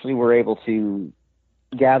eventually were able to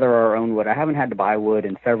gather our own wood. I haven't had to buy wood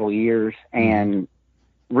in several years, and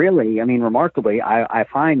really, remarkably, I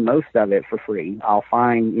find most of it for free. I'll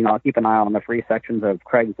find, I'll keep an eye on the free sections of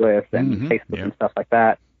Craigslist and Facebook and stuff like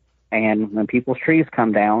that. And when people's trees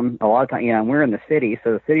come down, a lot of times, we're in the city,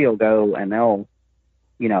 so the city will go and they'll,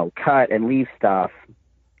 cut and leave stuff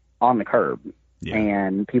on the curb,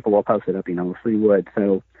 and people will post it up, free wood.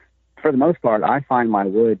 So for the most part, I find my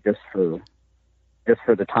wood just for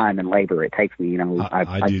the time and labor it takes me,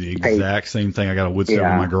 I do the exact same thing. I got a wood stove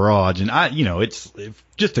in my garage, and it's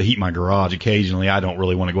just to heat my garage occasionally. I don't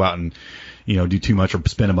really want to go out and, do too much or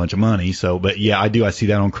spend a bunch of money. So, but yeah, I do. I see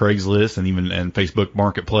that on Craigslist and even and Facebook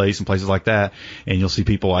Marketplace and places like that. And you'll see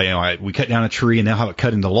people, we cut down a tree and they'll have it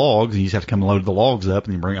cut into logs, and you just have to come and load the logs up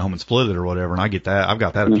and you bring it home and split it or whatever. And I get that. I've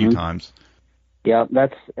got that a few times. Yeah,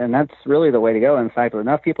 that's really the way to go. In fact,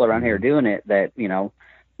 enough people around here are doing it that,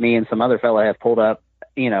 me and some other fella have pulled up,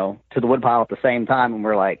 to the wood pile at the same time, and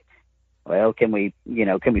we're like, well, can we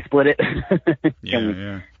split it?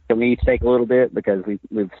 Can we each take a little bit, because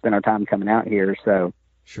we've spent our time coming out here. So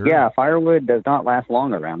firewood does not last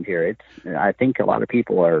long around here. I think a lot of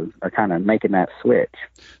people are kind of making that switch.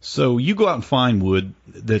 So you go out and find wood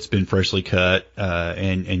that's been freshly cut,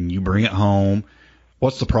 and you bring it home.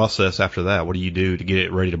 What's the process after that? What do you do to get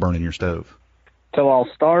it ready to burn in your stove? So I'll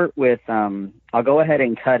start with, I'll go ahead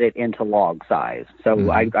and cut it into log size.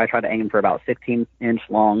 So I try to aim for about 16-inch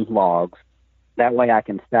long logs. That way I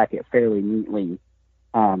can stack it fairly neatly.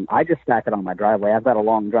 I just stack it on my driveway. I've got a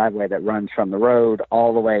long driveway that runs from the road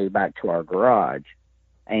all the way back to our garage.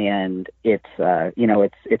 And it's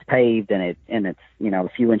paved, and it's a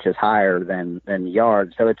few inches higher than the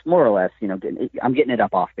yard. So it's more or less, I'm getting it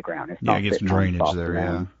up off the ground. It's not get some drainage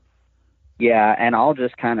there, Yeah, and I'll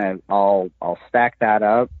just I'll stack that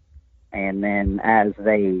up, and then I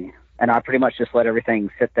pretty much just let everything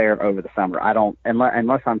sit there over the summer. I don't,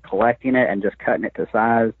 unless I'm collecting it and just cutting it to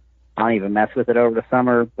size, I don't even mess with it over the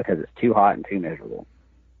summer because it's too hot and too miserable.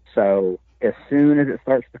 So as soon as it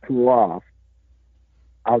starts to cool off,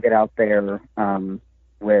 I'll get out there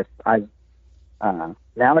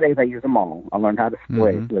Nowadays I use them all. I learned how to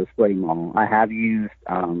split with a splitting maul. I have used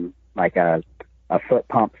like a foot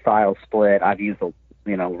pump style split. I've used a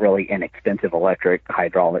really inexpensive electric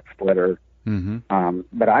hydraulic splitter.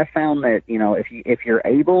 But I found that if you're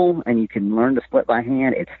able and you can learn to split by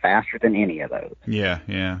hand, it's faster than any of those. Yeah.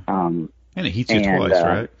 And it heats you twice,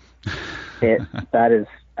 right? That is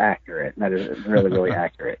accurate. That is really, really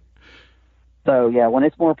accurate. So yeah, when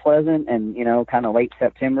it's more pleasant and kind of late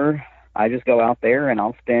September, I just go out there and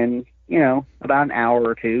I'll spend about an hour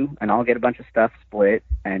or two, and I'll get a bunch of stuff split,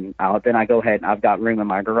 and then I go ahead and I've got room in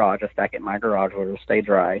my garage. I stack it in my garage where it'll stay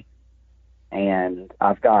dry. And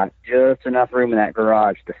I've got just enough room in that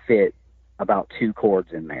garage to fit about 2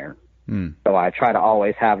 cords in there. So I try to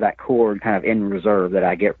always have that cord kind of in reserve that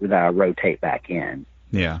I rotate back in.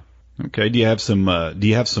 Yeah. Okay. Do you have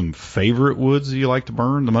some favorite woods that you like to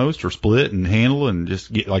burn the most, or split and handle, and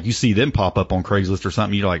just get, like, you see them pop up on Craigslist or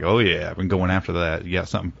something, you're like, oh yeah, I've been going after that. You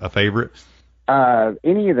got a favorite?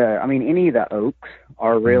 Any of the oaks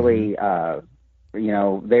are really, you're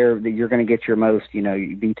going to get your most,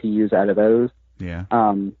 BTUs out of those. Yeah.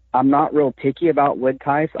 I'm not real picky about wood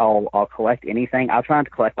types. I'll collect anything. I'll try not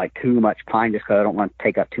to collect like too much pine just because I don't want to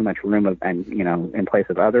take up too much room in place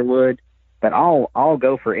of other wood. But I'll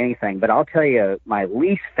go for anything. But I'll tell you my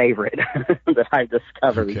least favorite that I've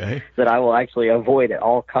discovered that I will actually avoid at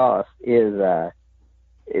all costs is there's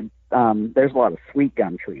a lot of sweet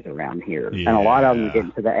gum trees around here, and a lot of them are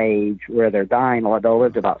getting to the age where they're dying. They'll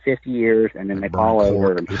live to about 50 years, and then they fall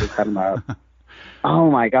over, and people cut them up.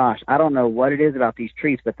 Oh my gosh, I don't know what it is about these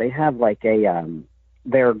trees, but they have like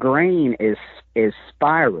their grain is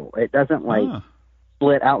spiral. It doesn't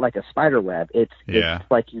split out like a spider web. It's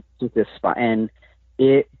like you do this and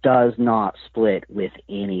it does not split with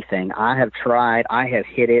anything. I have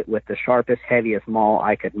hit it with the sharpest, heaviest maul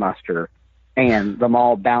I could muster, and the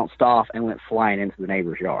maul bounced off and went flying into the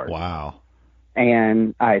neighbor's yard. Wow.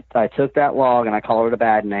 And I took that log and I called it a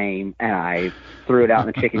bad name, and I threw it out in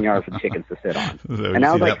the chicken yard for the chickens to sit on. And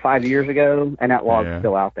that was like 5 years ago, and that log's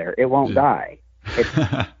still out there. It won't die. It's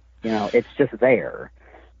it's just there.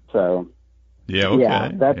 So that's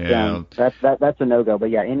a no-go.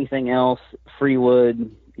 But yeah, anything else, free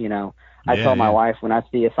wood, I tell my wife when I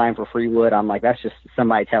see a sign for free wood, I'm like, that's just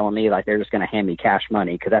somebody telling me like they're just going to hand me cash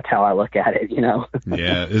money, because that's how I look at it,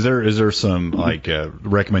 Yeah. Is there some like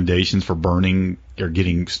recommendations for burning or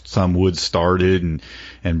getting some wood started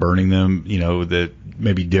and burning them, that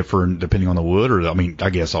may be different depending on the wood? Or, I mean,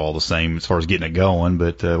 I guess all the same as far as getting it going,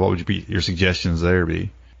 but what would your suggestions there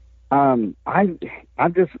be? I've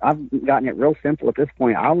gotten it real simple at this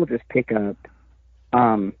point. I will just pick up,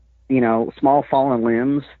 small fallen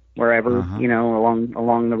limbs wherever,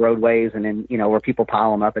 along the roadways, and then, where people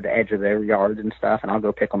pile them up at the edge of their yards and stuff, and I'll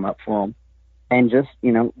go pick them up for them. And just,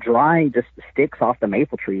 dry just sticks off the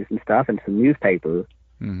maple trees and stuff, and some newspaper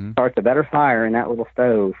starts a better fire in that little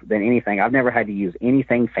stove than anything. I've never had to use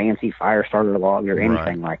anything fancy, fire starter log or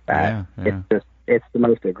anything like that. Yeah. It's the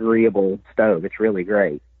most agreeable stove. It's really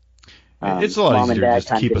great. It's a lot easier just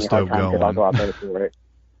to keep a stove going. I'll go out there for it.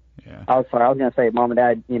 Yeah. I was going to say, Mom and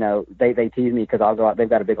Dad, they tease me because I'll go out. They've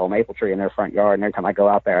got a big old maple tree in their front yard, and every time I go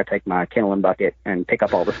out there, I take my kindling bucket and pick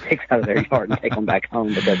up all the sticks out of their yard and take them back home,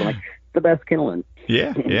 because I'm like, it's the best kindling.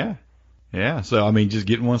 Yeah. So, I mean, just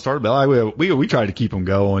getting one started. But we try to keep them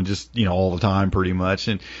going just, all the time pretty much.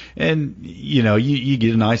 And you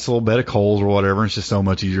get a nice little bed of coals or whatever. And it's just so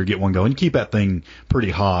much easier to get one going. You keep that thing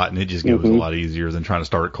pretty hot, and it just goes a lot easier than trying to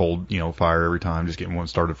start a cold, fire every time, just getting one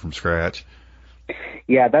started from scratch.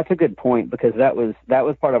 Yeah, that's a good point, because that was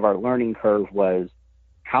part of our learning curve, was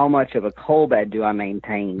how much of a coal bed do I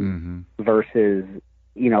maintain versus,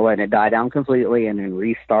 letting it die down completely and then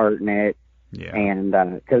restarting it. Yeah. And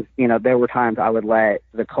because there were times I would let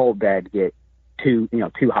the coal bed get too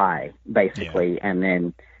high, basically, and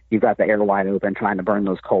then you've got the air wide open trying to burn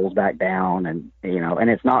those coals back down, and and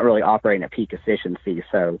it's not really operating at peak efficiency.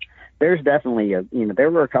 So there's definitely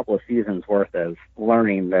there were a couple of seasons worth of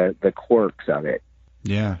learning the quirks of it.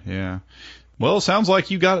 Yeah. Well, it sounds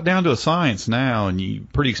like you got it down to a science now, and you're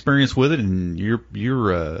pretty experienced with it. And you're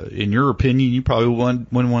in your opinion, you probably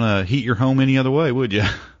wouldn't want to heat your home any other way, would you?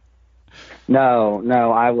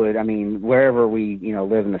 No, I would. I mean, wherever we,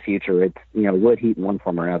 live in the future, it's, wood heat in one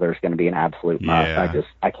form or another is going to be an absolute must. Yeah.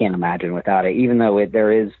 I can't imagine without it, even though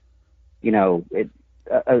there is the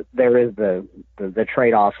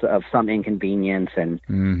trade-offs of some inconvenience and,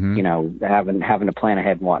 having to plan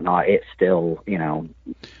ahead and whatnot. It's still,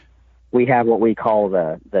 we have what we call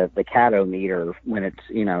the catometer when it's,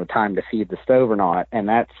 time to feed the stove or not. And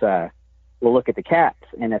that's, we'll look at the cats,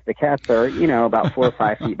 and if the cats are, about 4 or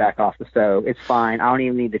 5 feet back off the stove, it's fine. I don't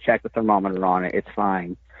even need to check the thermometer on it. It's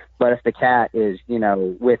fine. But if the cat is,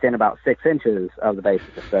 within about 6 inches of the base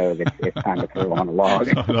of the stove, it's time to throw on a log.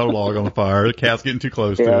 No log on the fire. The cat's getting too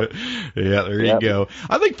close to it. Yeah, there you go.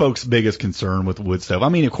 I think folks' biggest concern with wood stove, I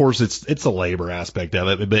mean, of course, it's the labor aspect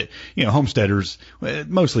of it, but homesteaders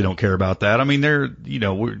mostly don't care about that. I mean, they're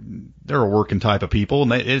a working type of people,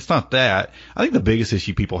 and it's not that. I think the biggest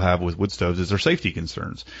issue people have with wood stoves is their safety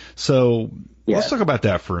concerns. So let's talk about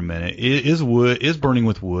that for a minute. Is burning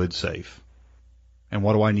with wood safe? And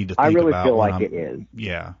what do I need to think about? I really feel like it is.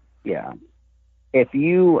 Yeah. Yeah. If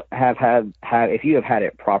you have had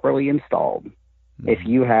it properly installed, if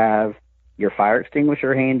you have your fire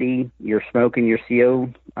extinguisher handy, your smoke and your CO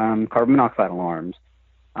carbon monoxide alarms,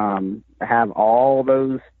 have all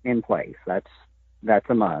those in place. That's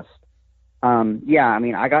a must.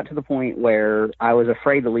 I got to the point where I was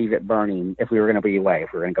afraid to leave it burning if we were going to be away,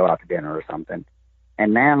 if we were going to go out to dinner or something.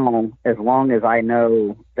 And now, as long as I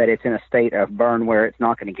know that it's in a state of burn where it's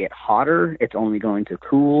not going to get hotter, it's only going to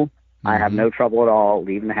cool, I have no trouble at all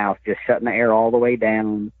leaving the house, just shutting the air all the way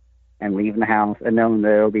down and leaving the house and knowing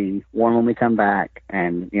that it'll be warm when we come back,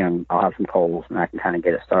 and, I'll have some coals and I can kind of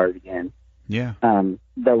get it started again. Yeah.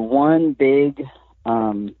 The one big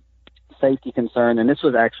safety concern, and this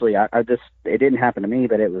was actually, it didn't happen to me,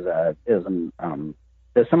 but it was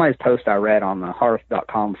somebody's post I read on the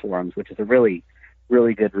hearth.com forums, which is a really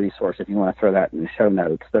good resource if you want to throw that in the show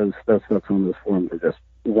notes. Those folks on those forums are just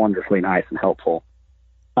wonderfully nice and helpful.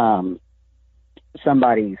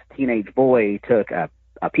 Somebody's teenage boy took a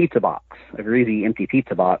pizza box, a greasy empty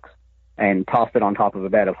pizza box, and tossed it on top of a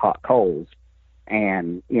bed of hot coals.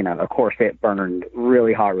 And, of course it burned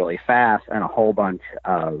really hot, really fast, and a whole bunch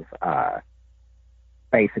of,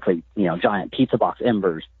 basically, giant pizza box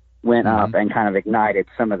embers went up and kind of ignited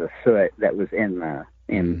some of the soot that was in the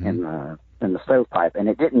stovepipe, and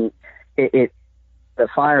the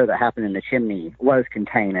fire that happened in the chimney was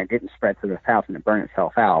contained. It didn't spread through the house and it burned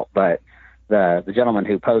itself out. But the gentleman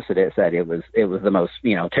who posted it said it was the most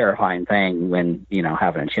terrifying thing when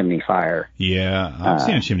having a chimney fire. Yeah, I've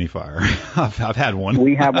seen a chimney fire. I've had one.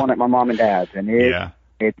 We have one at my mom and dad's, and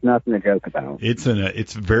it's nothing to joke about. It's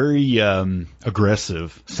very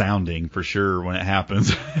aggressive sounding for sure when it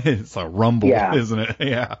happens. It's a rumble, isn't it?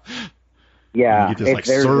 Yeah. Yeah, you get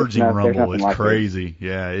this surging rumble. It's crazy.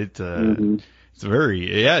 Yeah, it's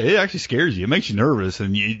very. Yeah, it actually scares you. It makes you nervous,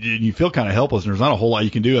 and you feel kind of helpless. And there's not a whole lot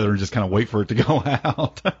you can do other than just kind of wait for it to go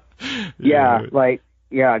out.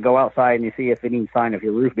 Go outside and you see if any sign of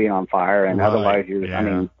your roof being on fire, and otherwise you're.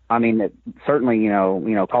 Yeah. I mean, certainly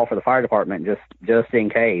call for the fire department just in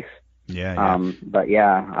case. Yeah. But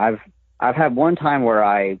yeah, I've had one time where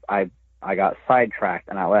I got sidetracked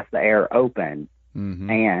and I left the air open,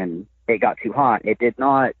 and it got too hot. It did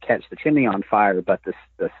not catch the chimney on fire, but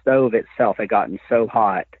the stove itself had gotten so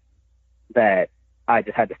hot that I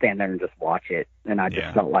just had to stand there and just watch it. And I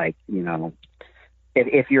just felt like,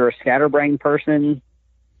 if you're a scatterbrained person,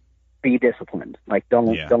 be disciplined. Like,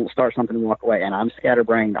 don't start something and walk away. And I'm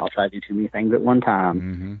scatterbrained. I'll try to do too many things at one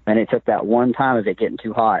time. And it took that one time of it getting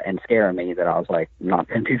too hot and scaring me that I was like, I'm not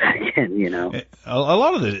going to do that again, A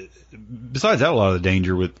lot of the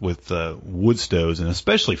danger with wood stoves, and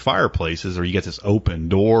especially fireplaces, or you get this open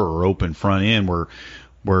door or open front end where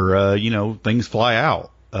things fly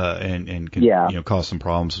out and can cause some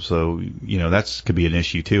problems. So that's could be an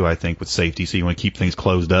issue too, I think, with safety. So you want to keep things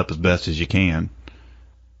closed up as best as you can.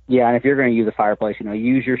 Yeah, and if you're going to use a fireplace,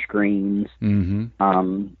 use your screens.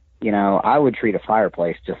 I would treat a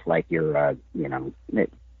fireplace just like your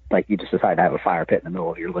like you just decide to have a fire pit in the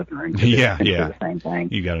middle of your living room. Yeah. The same thing.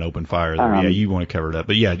 You got an open fire there. You want to cover it up.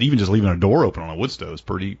 But yeah, even just leaving a door open on a wood stove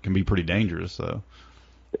can be pretty dangerous. So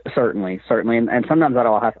certainly, and sometimes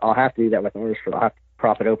I'll have to do that with ours. I'll have to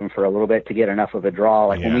prop it open for a little bit to get enough of a draw.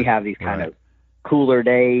 Like when we have these kind of cooler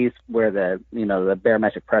days where the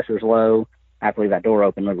barometric pressure is low, I have to leave that door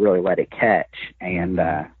open to really let it catch. And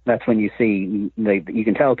that's when you see you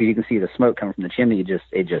can tell because you can see the smoke coming from the chimney.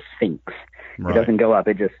 It just sinks. Right. It doesn't go up.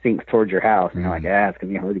 It just sinks towards your house. And you're like, it's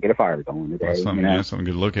going to be hard to get a fire going today. That's something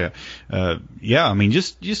good to look at. I mean,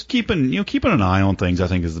 just keeping an eye on things, I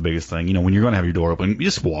think, is the biggest thing. When you're going to have your door open,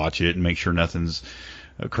 just watch it and make sure nothing's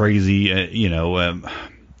crazy.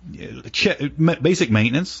 Basic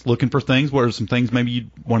maintenance, looking for things. What are some things maybe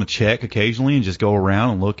you want to check occasionally and just go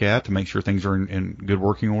around and look at to make sure things are in good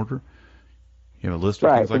working order? You have a list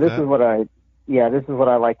of things like that? This is what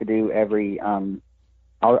I like to do every.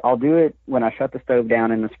 I'll do it when I shut the stove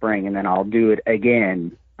down in the spring, and then I'll do it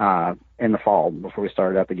again in the fall before we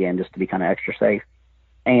start it up again, just to be kind of extra safe.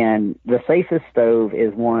 And the safest stove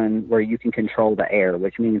is one where you can control the air,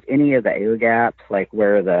 which means any of the air gaps, like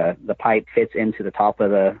where the pipe fits into the top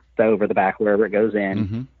of the stove or the back, wherever it goes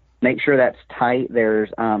in, make sure that's tight. There's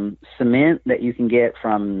cement that you can get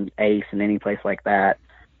from Ace and any place like that,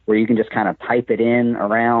 where you can just kind of pipe it in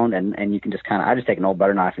around, and you can just I just take an old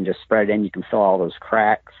butter knife and just spread it in. You can fill all those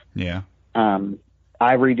cracks. Yeah.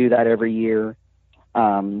 I redo that every year.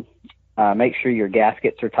 Make sure your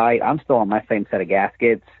gaskets are tight. I'm still on my same set of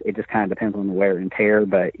gaskets. It just kind of depends on the wear and tear,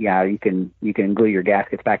 but yeah, you can glue your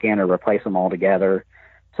gaskets back in or replace them all together.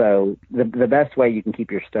 So the best way you can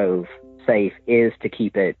keep your stove safe is to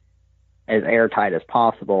keep it as airtight as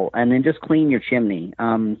possible, and then just clean your chimney.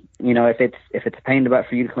 If it's a pain in the butt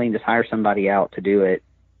for you to clean, just hire somebody out to do it.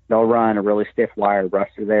 They'll run a really stiff wire brush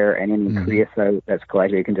through there, and any creosote that's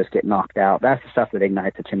collected, you can just get knocked out. That's the stuff that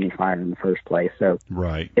ignites a chimney fire in the first place. So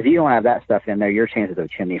if you don't have that stuff in there, your chances of a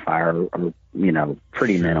chimney fire are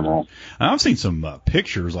pretty minimal. I've seen some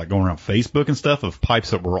pictures like going around Facebook and stuff of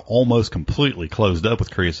pipes that were almost completely closed up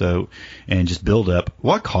with creosote and just build up.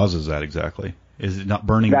 What causes that exactly? Is it not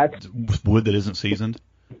burning wood that isn't seasoned?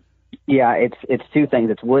 Yeah, it's two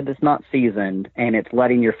things. It's wood that's not seasoned, and it's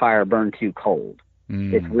letting your fire burn too cold.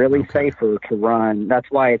 It's really safer to run. That's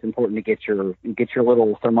why it's important to get your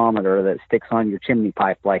little thermometer that sticks on your chimney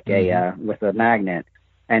pipe like with a magnet,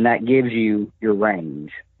 and that gives you your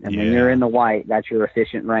range. And when you're in the white, that's your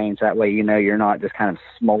efficient range. That way, you're not just kind of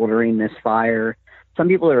smoldering this fire. Some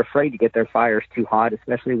people are afraid to get their fires too hot,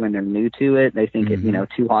 especially when they're new to it. They think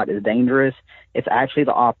too hot is dangerous. It's actually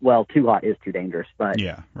too hot is too dangerous, but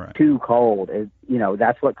too cold is,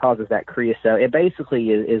 that's what causes that creosote. It basically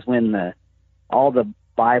is when all the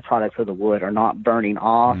byproducts of the wood are not burning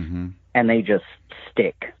off, and they just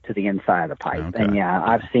stick to the inside of the pipe. Okay. And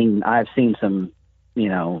I've seen some,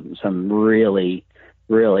 some really,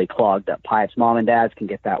 really clogged up pipes. Mom and dads can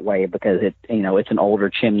get that way because it's an older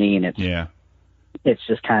chimney, and it's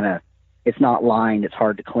just it's not lined. It's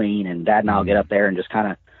hard to clean, and Dad and I'll get up there and just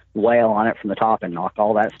kind of wail on it from the top and knock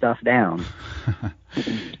all that stuff down.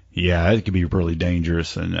 Yeah, it can be really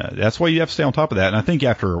dangerous, and that's why you have to stay on top of that. And I think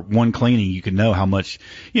after one cleaning, you can know how much,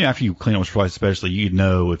 after you clean it once or twice especially, you'd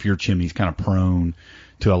know if your chimney's kind of prone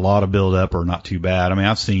to a lot of buildup or not too bad. I mean,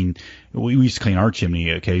 I've seen, we used to clean our chimney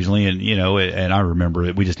occasionally, and, and I remember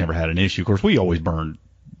it, we just never had an issue. Of course, we always burned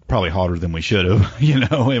probably hotter than we should have,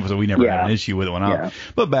 so we never had an issue with it when I.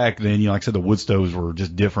 But back then, like I said, the wood stoves were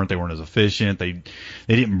just different. They weren't as efficient. They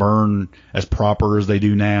didn't burn as proper as they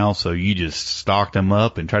do now. So you just stocked them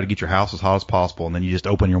up and try to get your house as hot as possible, and then you just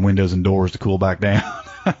open your windows and doors to cool back down.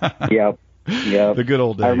 Yep. The good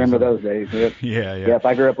old days. I remember those days. Yep. Yeah. Yep.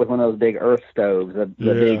 I grew up with one of those big earth stoves, the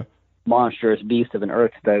big monstrous beast of an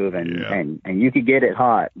earth stove, and you could get it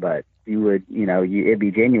hot, but you would, it'd be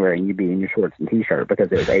January and you'd be in your shorts and t-shirt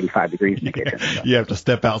because it was 85 degrees in the kitchen. You have to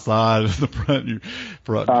step outside the front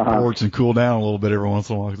porch and cool down a little bit every once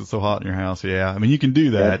in a while because it's so hot in your house. Yeah. I mean, you can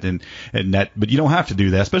do that and that, but you don't have to do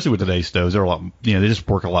that, especially with today's stoves. They're a lot, they just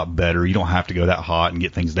work a lot better. You don't have to go that hot and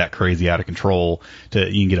get things that crazy out of control you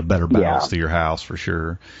can get a better balance to your house for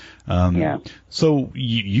sure. So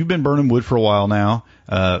you've been burning wood for a while now.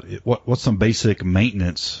 What's some basic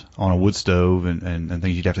maintenance on a wood stove and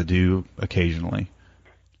things you'd have to do occasionally?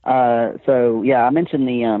 I mentioned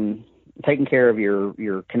the taking care of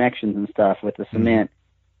your connections and stuff with the cement.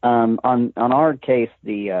 On our case,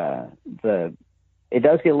 it does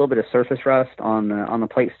get a little bit of surface rust on the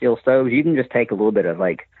plate steel stoves. You can just take a little bit of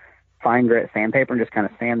like fine grit sandpaper and just kind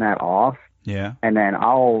of sand that off. Yeah. And then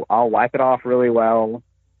I'll wipe it off really well.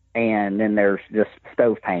 And then there's just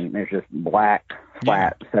stove paint. There's just black,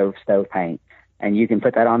 flat stove paint. And you can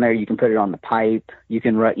put that on there. You can put it on the pipe. You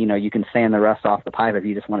can you can sand the rust off the pipe if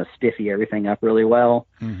you just want to spiffy everything up really well.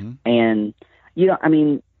 And,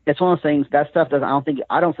 it's one of those things, that stuff I don't feel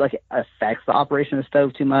like it affects the operation of the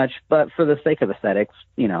stove too much, but for the sake of aesthetics,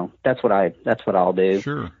 that's what I'll do.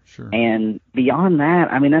 Sure. And beyond that,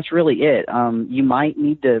 that's really it. You might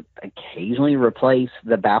need to occasionally replace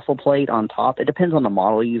the baffle plate on top. It depends on the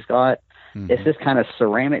model you've got. It's this kind of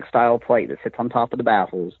ceramic style plate that sits on top of the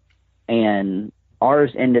baffles, and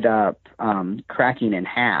ours ended up cracking in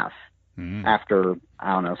half after,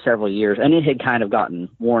 several years, and it had kind of gotten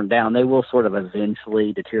worn down. They will sort of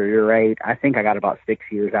eventually deteriorate. I think I got about 6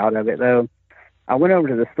 years out of it, though. I went over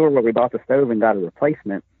to the store where we bought the stove and got a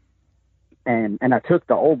replacement, and I took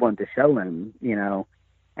the old one to show him,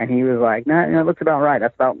 and he was like, no, it looks about right.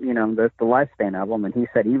 That's about, the lifespan of them. And he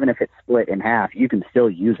said, even if it's split in half, you can still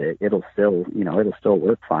use it. It'll still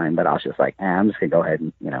work fine. But I was just like, I'm just going to go ahead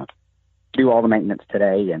and, do all the maintenance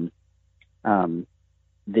today. And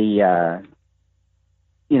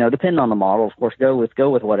depending on the model, of course, go with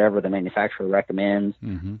whatever the manufacturer recommends.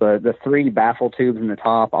 Mm-hmm. But the 3 baffle tubes in the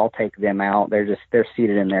top, I'll take them out. They're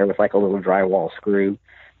seated in there with like a little drywall screw,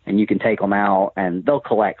 and you can take them out, and they'll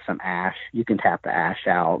collect some ash. You can tap the ash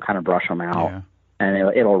out, kind of brush them out,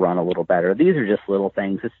 and it'll run a little better. These are just little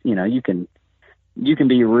things. It's, you can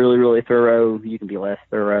be really, really thorough. You can be less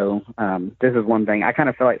thorough. This is one thing. I kind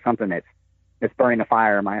of feel like something that's burning a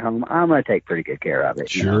fire in my home, I'm going to take pretty good care of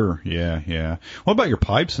it. Sure. Yeah. What about your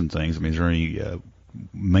pipes and things? I mean, is there any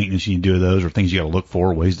maintenance you can do with those, or things you got to look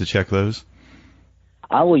for, ways to check those?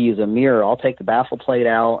 I will use a mirror. I'll take the baffle plate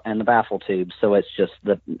out and the baffle tube, so it's just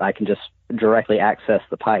I can just directly access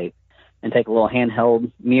the pipe, and take a little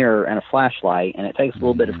handheld mirror and a flashlight, and it takes a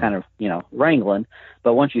little bit of kind of, wrangling,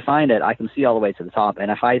 but once you find it, I can see all the way to the top.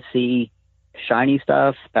 And if I see shiny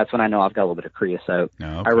stuff, that's when I know I've got a little bit of creosote. Oh,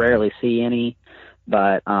 okay. I rarely see any,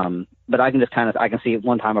 but I can just I can see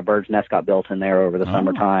one time a bird's nest got built in there over the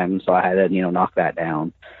summertime, so I had to knock that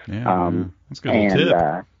down. That's a good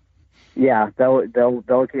little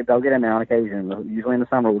tip. They'll get in there on occasion. Usually in the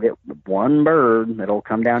summer we'll get one bird that'll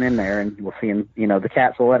come down in there, and we'll see him. The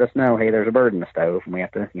cats will let us know, hey, there's a bird in the stove, and we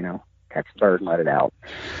have to catch the bird and let it out.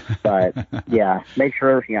 But make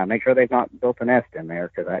sure they've not built a nest in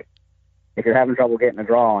there, because if you're having trouble getting a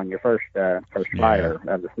draw on your first fire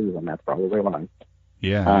of the season, that's probably one.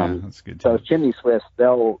 Yeah, that's good. So chimney swifts,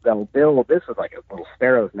 they'll build. This is like a little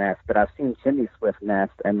sparrow's nest, but I've seen chimney swift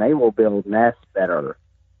nests, and they will build nests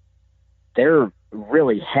they're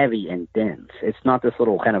really heavy and dense. It's not this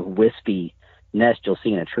little kind of wispy nest you'll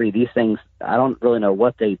see in a tree. These things, I don't really know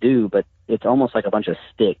what they do, but it's almost like a bunch of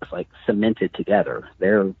sticks, like cemented together.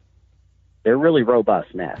 They're really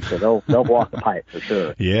robust nests, so they'll block the pipe for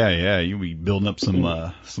sure. Yeah, you'll be building up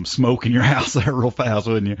some smoke in your house there real fast,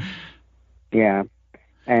 wouldn't you? Yeah,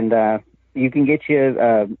 and you can get you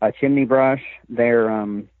a chimney brush.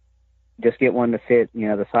 They're just get one to fit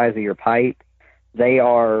the size of your pipe. They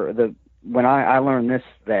are when I learned this,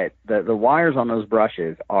 that the wires on those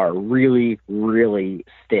brushes are really, really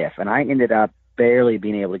stiff, and I ended up barely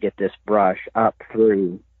being able to get this brush up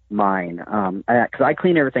through mine, because I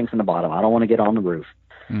clean everything from the bottom. I don't want to get on the roof.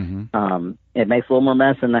 Mm-hmm. It makes a little more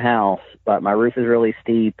mess in the house, but my roof is really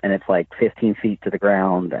steep, and it's like 15 feet to the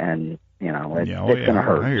ground, and it's going to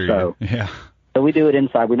hurt. So we do it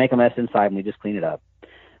inside. We make a mess inside, and we just clean it up.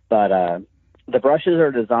 But the brushes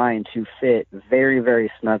are designed to fit very,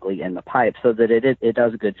 very snugly in the pipe, so that it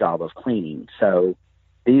does a good job of cleaning. So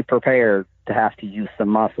be prepared to have to use some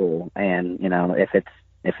muscle, and if it's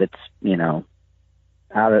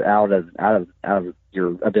out of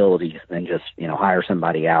your abilities, then just hire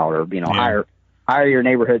somebody out, or hire your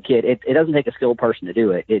neighborhood kid. It doesn't take a skilled person to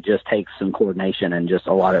do it. It just takes some coordination and just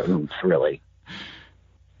a lot of oomph, really.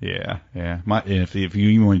 Yeah. If you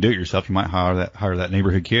even want to do it yourself, you might hire that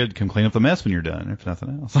neighborhood kid to come clean up the mess when you're done, if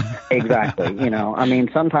nothing else. Exactly.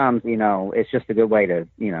 Sometimes it's just a good way to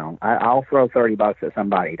I'll throw $30 at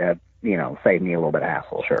somebody to save me a little bit of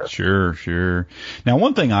hassle. Sure. Now,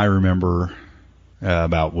 one thing I remember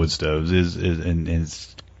about wood stoves is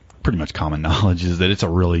it's pretty much common knowledge, is that it's a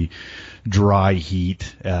really dry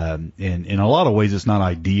heat, and in a lot of ways it's not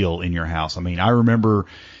ideal in your house. I mean, I remember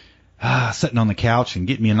sitting on the couch and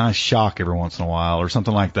getting me a nice shock every once in a while, or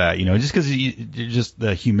something like that, just because just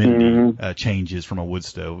the humidity changes from a wood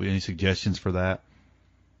stove. Any suggestions for that?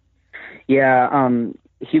 Yeah,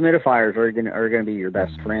 humidifiers are gonna be your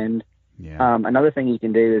best friend. Yeah. Another thing you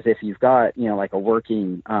can do is, if you've got like a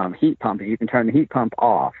working heat pump, if you can turn the heat pump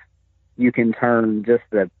off, you can turn just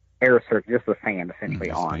the air circuit, just the fan essentially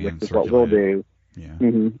on, which is what we'll do. Yeah.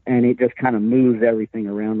 Mm-hmm. And it just kind of moves everything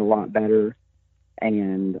around a lot better.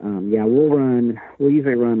 And we'll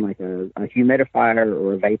usually run like a humidifier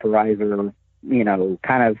or a vaporizer,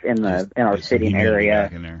 kind of in our sitting area.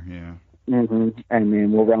 Back in there, yeah. Mm-hmm. And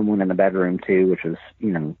then we'll run one in the bedroom too, which is,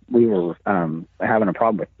 we were having a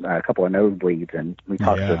problem with a couple of nosebleeds, and we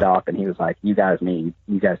talked to the doc, and he was like, "You guys need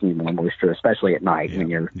more moisture, especially at night when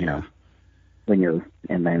you're when you're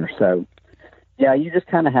in there." So you just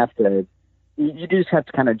kind of have to. You just have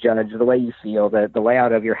to kind of judge the way you feel, the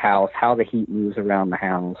layout of your house, how the heat moves around the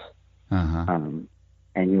house, and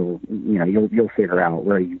you'll figure out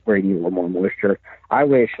where you need a little more moisture. I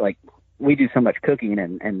wish, like, we do so much cooking,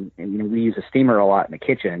 and we use a steamer a lot in the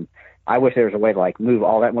kitchen. I wish there was a way to like move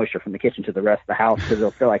all that moisture from the kitchen to the rest of the house, because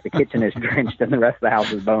it'll feel like the kitchen is drenched and the rest of the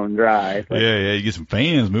house is bone dry. But, you get some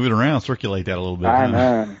fans, move it around, circulate that a little bit. I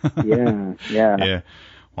know. Yeah.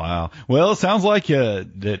 Wow. Well, it sounds like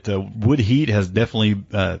that wood heat has definitely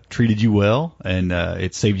treated you well, and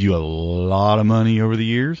it saved you a lot of money over the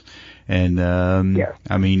years. And Yes,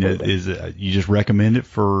 I mean, absolutely. you just recommend it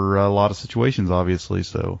for a lot of situations, obviously.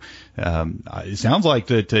 So it sounds like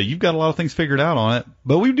that you've got a lot of things figured out on it.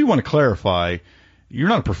 But we do want to clarify, you're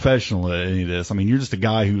not a professional at any of this. I mean, you're just a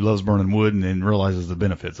guy who loves burning wood and realizes the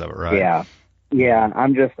benefits of it, right? Yeah. Yeah,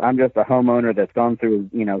 I'm just a homeowner that's gone through,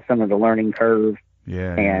 some of the learning curve.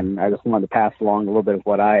 Yeah. And I just wanted to pass along a little bit of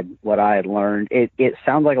what I had learned. It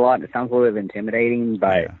sounds like a lot, and it sounds a little bit intimidating,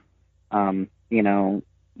 but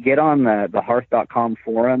get on the hearth.com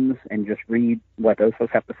forums and just read what those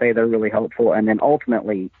folks have to say. They're really helpful. And then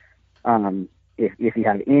ultimately, if you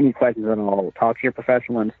have any questions at all, talk to your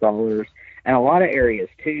professional installers. And a lot of areas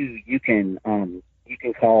too, you can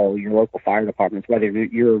call your local fire departments, whether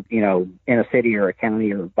you're in a city or a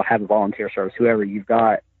county or have a volunteer service, whoever you've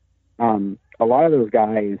got. A lot of those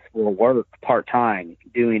guys will work part-time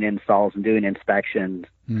doing installs and doing inspections.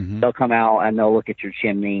 Mm-hmm. They'll come out and they'll look at your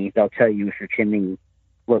chimney. They'll tell you if your chimney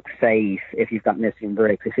looks safe, if you've got missing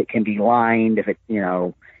bricks, if it can be lined, if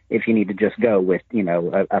you need to just go with,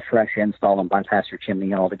 a fresh install and bypass your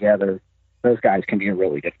chimney altogether. Those guys can be a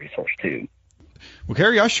really good resource too. Well,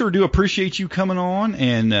 Kerry, I sure do appreciate you coming on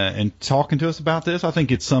and talking to us about this. I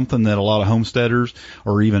think it's something that a lot of homesteaders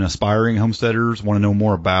or even aspiring homesteaders want to know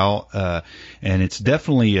more about, and it's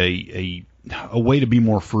definitely a way to be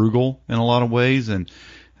more frugal in a lot of ways. And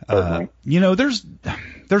there's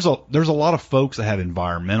a lot of folks that have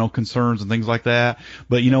environmental concerns and things like that.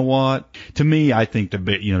 But you know what? To me, I think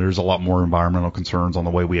there's a lot more environmental concerns on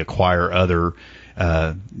the way we acquire other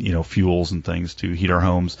fuels and things to heat our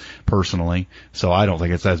homes personally. So I don't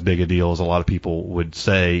think it's as big a deal as a lot of people would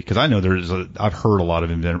say, because I know I've heard a lot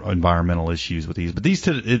of environmental issues with these, but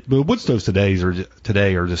the wood stoves today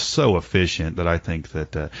are just so efficient that I think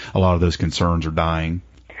that a lot of those concerns are dying.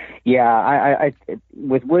 Yeah, I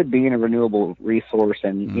with wood being a renewable resource,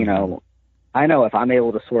 and I know if I'm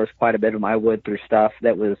able to source quite a bit of my wood through stuff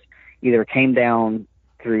that was either came down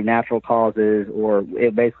through natural causes or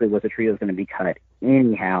it basically was a tree that was going to be cut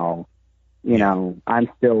anyhow, I'm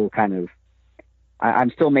still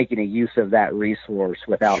I'm still making a use of that resource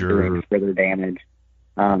without doing further damage.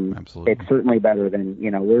 Absolutely. It's certainly better than,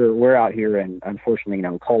 we're out here in, unfortunately,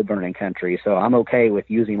 coal burning country. So I'm okay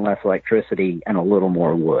with using less electricity and a little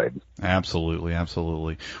more wood. Absolutely.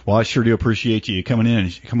 Absolutely. Well, I sure do appreciate you coming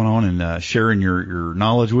on and sharing your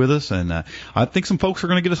knowledge with us. And I think some folks are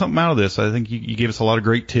going to get something out of this. I think you gave us a lot of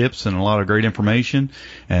great tips and a lot of great information.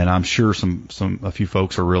 And I'm sure a few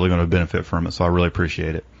folks are really going to benefit from it. So I really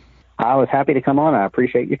appreciate it. I was happy to come on. I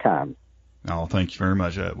appreciate your time. Oh, thank you very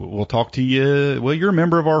much. We'll talk to you. Well, you're a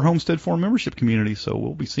member of our Homestead Forum membership community, so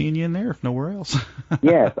we'll be seeing you in there if nowhere else.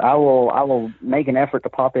 Yes, I will make an effort to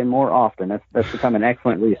pop in more often. That's become an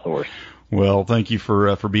excellent resource. Well, thank you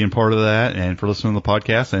for being part of that and for listening to the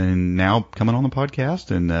podcast and now coming on the podcast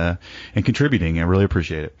and contributing. I really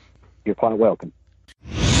appreciate it. You're quite welcome.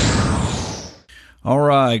 All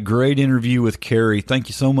right, great interview with Kerry. Thank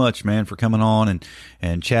you so much, man, for coming on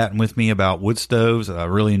and chatting with me about wood stoves. I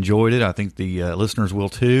really enjoyed it. I think the listeners will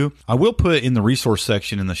too. I will put in the resource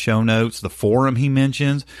section in the show notes the forum he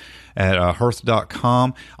mentions at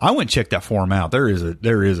hearth.com. I went and checked that forum out. There is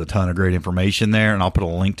a ton of great information there, and I'll put a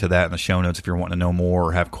link to that in the show notes if you're wanting to know more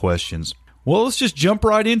or have questions. Well, let's just jump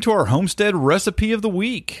right into our homestead recipe of the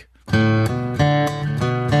week.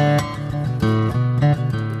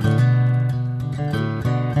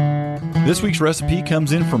 This week's recipe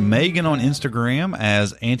comes in from Megan on Instagram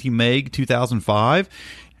as AuntieMeg2005,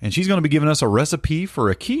 and she's going to be giving us a recipe for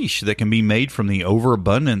a quiche that can be made from the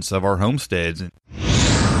overabundance of our homesteads.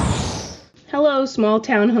 Hello, Small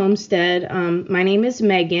Town Homestead. My name is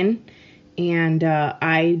Megan, and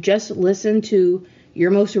I just listened to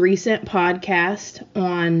your most recent podcast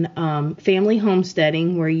on family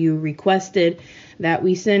homesteading, where you requested that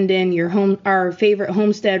we send in our favorite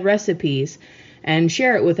homestead recipes and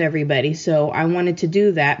share it with everybody. So I wanted to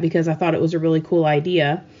do that because I thought it was a really cool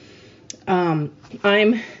idea. I'm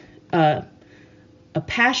a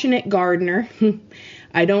passionate gardener.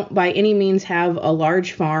 I don't by any means have a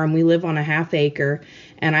large farm. We live on a half acre,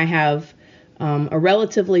 and I have a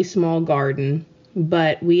relatively small garden,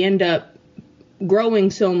 but we end up growing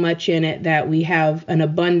so much in it that we have an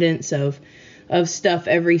abundance of stuff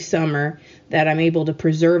every summer that I'm able to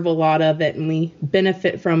preserve a lot of it, and we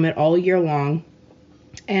benefit from it all year long.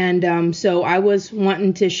 And so I was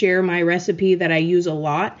wanting to share my recipe that I use a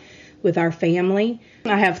lot with our family.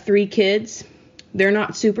 I have 3 kids. They're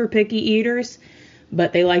not super picky eaters,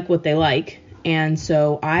 but they like what they like. And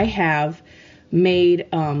so I have made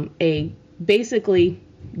basically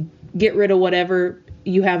get rid of whatever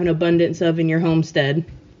you have an abundance of in your homestead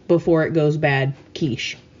before it goes bad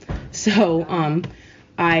quiche. So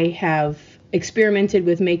I have experimented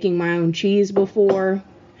with making my own cheese before,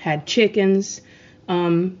 had chickens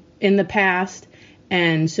in the past,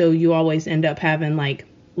 and so you always end up having like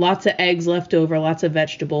lots of eggs left over, lots of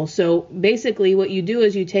vegetables. So basically what you do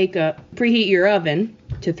is you preheat your oven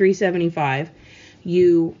to 375.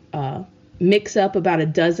 You mix up about a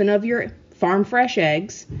dozen of your farm fresh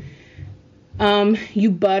eggs.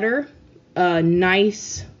 You butter a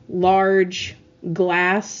nice large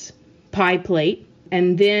glass pie plate,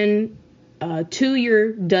 and then to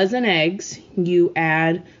your dozen eggs, you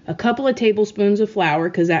add a couple of tablespoons of flour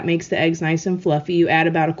because that makes the eggs nice and fluffy. You add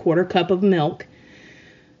about a quarter cup of milk.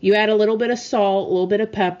 You add a little bit of salt, a little bit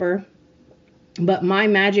of pepper, but my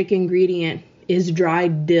magic ingredient is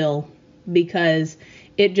dried dill because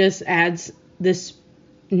it just adds this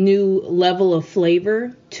new level of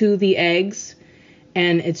flavor to the eggs,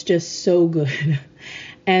 and it's just so good.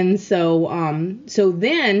 And so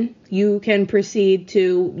then you can proceed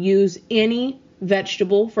to use any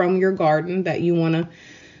vegetable from your garden that you want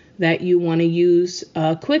to use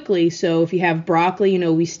quickly. So if you have broccoli,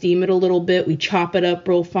 we steam it a little bit, we chop it up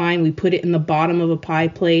real fine, we put it in the bottom of a pie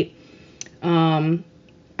plate. I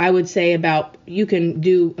would say you can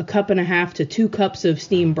do 1.5 cups to 2 cups of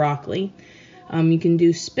steamed broccoli. You can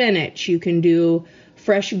do spinach, you can do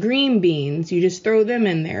fresh green beans, you just throw them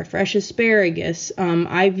in there, fresh asparagus.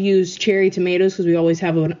 I've used cherry tomatoes because we always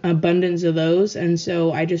have an abundance of those, and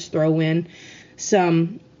so I just throw in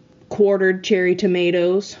some quartered cherry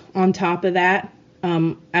tomatoes on top of that.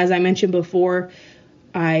 As I mentioned before,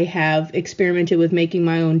 I have experimented with making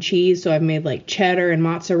my own cheese, so I've made like cheddar and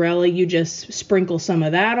mozzarella. You just sprinkle some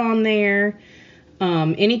of that on there.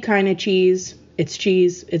 Any kind of cheese, it's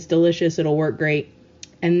delicious, it'll work great.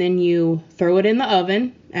 And then you throw it in the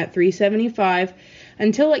oven at 375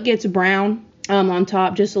 until it gets brown on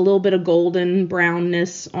top, just a little bit of golden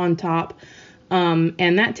brownness on top.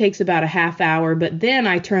 And that takes about a half hour, but then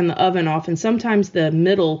I turn the oven off, and sometimes the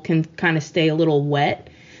middle can kind of stay a little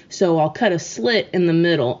wet. So I'll cut a slit in the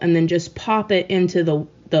middle and then just pop it into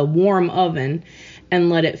the warm oven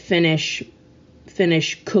and let it finish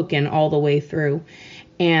cooking all the way through.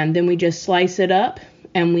 And then we just slice it up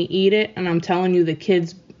and we eat it. And I'm telling you, the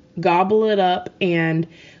kids gobble it up, and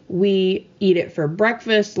we eat it for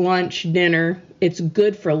breakfast, lunch, dinner. It's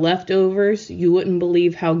good for leftovers. You wouldn't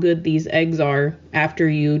believe how good these eggs are after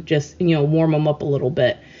you just, warm them up a little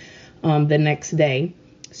bit the next day.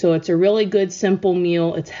 So it's a really good, simple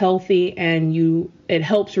meal. It's healthy, and it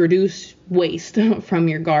helps reduce waste from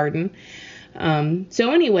your garden.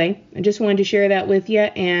 So anyway, I just wanted to share that with you,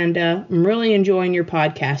 and I'm really enjoying your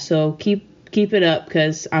podcast. So keep it up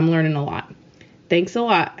because I'm learning a lot. Thanks a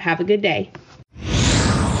lot. Have a good day.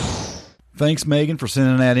 Thanks, Megan, for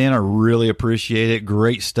sending that in. I really appreciate it.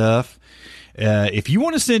 Great stuff. If you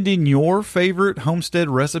want to send in your favorite homestead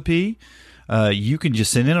recipe, you can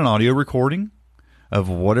just send in an audio recording of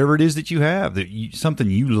whatever it is that you have, something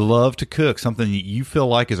you love to cook, something that you feel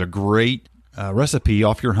like is a great recipe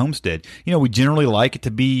off your homestead. We generally like it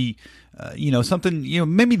to be,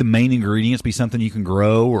 something, maybe the main ingredients be something you can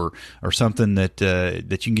grow or something that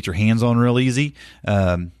you can get your hands on real easy.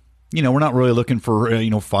 We're not really looking for,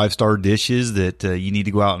 5-star dishes that you need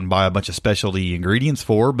to go out and buy a bunch of specialty ingredients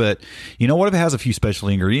for. But what if it has a few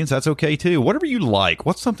specialty ingredients? That's okay too. Whatever you like.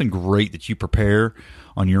 What's something great that you prepare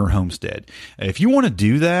on your homestead? If you want to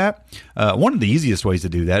do that, one of the easiest ways to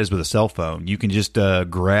do that is with a cell phone. You can just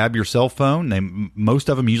grab your cell phone. Most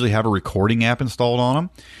of them usually have a recording app installed on them.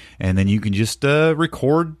 And then you can just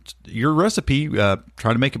record your recipe,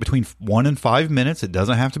 try to make it between 1 and 5 minutes. It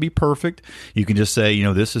doesn't have to be perfect. You can just say,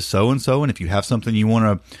 this is so-and-so. And if you have something you want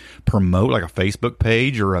to promote, like a Facebook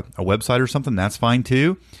page or a website or something, that's fine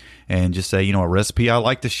too. And just say, a recipe I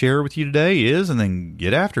like to share with you today is, and then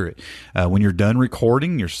get after it. When you're done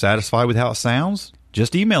recording, you're satisfied with how it sounds,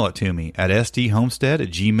 just email it to me at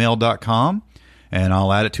sthomestead@gmail.com. And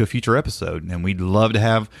I'll add it to a future episode. And we'd love to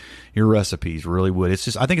have your recipes. Really would.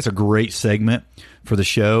 I think it's a great segment for the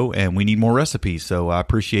show, and we need more recipes. So I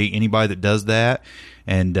appreciate anybody that does that.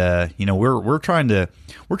 And we're trying to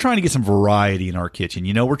get some variety in our kitchen.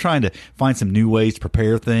 We're trying to find some new ways to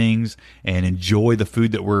prepare things and enjoy the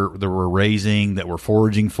food that we're raising, that we're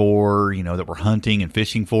foraging for, that we're hunting and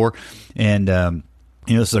fishing for. And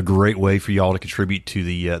this is a great way for y'all to contribute to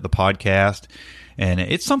the podcast. And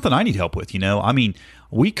it's something I need help with,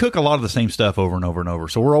 we cook a lot of the same stuff over and over and over.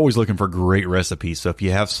 So we're always looking for great recipes. So if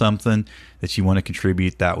you have something that you want to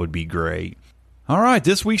contribute, that would be great. All right,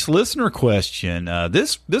 this week's listener question.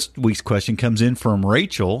 This week's question comes in from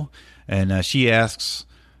Rachel, and she asks,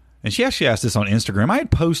 and she actually asked this on Instagram. I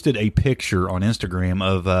had posted a picture on Instagram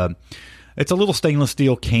of It's a little stainless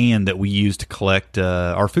steel can that we use to collect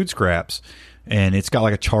our food scraps. And it's got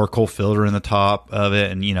like a charcoal filter in the top of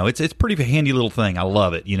it. And, it's a pretty handy little thing. I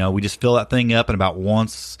love it. We just fill that thing up, and about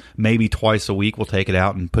once, maybe twice a week, we'll take it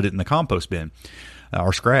out and put it in the compost bin,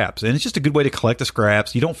 our scraps. And it's just a good way to collect the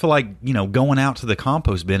scraps. You don't feel like, going out to the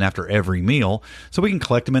compost bin after every meal. So we can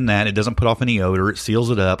collect them in that. It doesn't put off any odor. It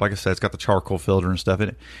seals it up. Like I said, it's got the charcoal filter and stuff in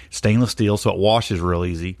it. Stainless steel, so it washes real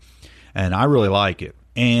easy. And I really like it.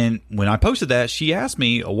 And when I posted that, she asked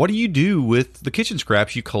me, what do you do with the kitchen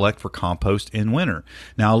scraps you collect for compost in winter?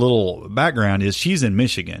 Now, a little background is she's in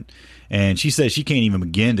Michigan, and she says she can't even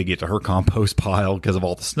begin to get to her compost pile because of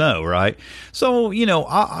all the snow, right? So,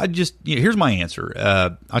 I just, here's my answer.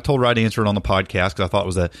 I told her I'd answer it on the podcast because I thought it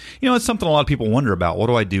was it's something a lot of people wonder about. What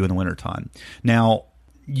do I do in the wintertime? Now,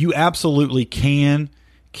 you absolutely can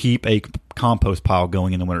keep a compost pile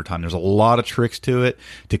going in the wintertime. There's a lot of tricks to it,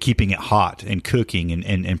 to keeping it hot and cooking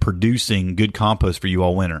and producing good compost for you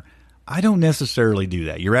all winter. I don't necessarily do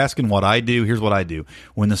that. You're asking what I do. Here's what I do.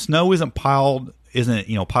 When the snow isn't piled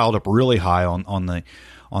up really high on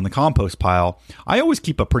the compost pile, I always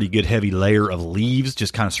keep a pretty good heavy layer of leaves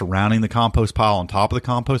just kind of surrounding the compost pile on top of the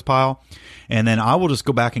compost pile. And then I will just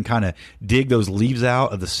go back and kind of dig those leaves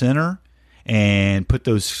out of the center and put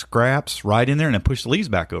those scraps right in there and then push the leaves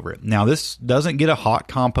back over it. Now, this doesn't get a hot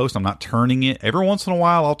compost. I'm not turning it. Every once in a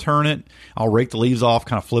while, I'll turn it. I'll rake the leaves off,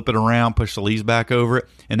 kind of flip it around, push the leaves back over it,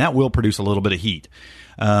 and that will produce a little bit of heat.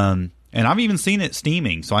 And I've even seen it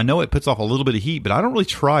steaming, so I know it puts off a little bit of heat, but I don't really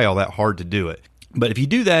try all that hard to do it. But if you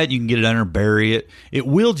do that, you can get it under, bury it. It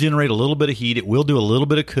will generate a little bit of heat. It will do a little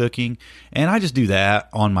bit of cooking. And I just do that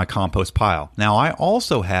on my compost pile. Now, I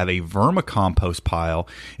also have a vermicompost pile.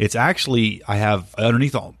 It's actually, I have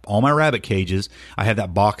underneath all my rabbit cages, I have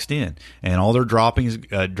that boxed in. And all their droppings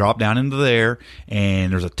drop down into there.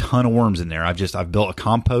 And there's a ton of worms in there. I've built a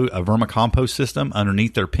vermicompost system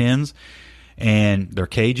underneath their pens and their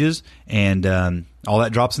cages, and all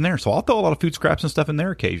that drops in there. So I'll throw a lot of food scraps and stuff in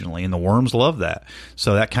there occasionally, and the worms love that.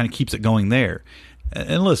 So that kind of keeps it going there.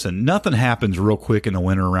 And listen, nothing happens real quick in the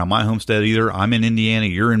winter around my homestead either. I'm in Indiana,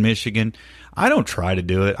 you're in Michigan. I don't try to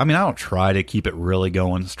do it. I don't try to keep it really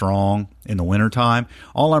going strong in the wintertime.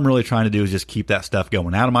 All I'm really trying to do is just keep that stuff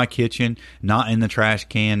going out of my kitchen, not in the trash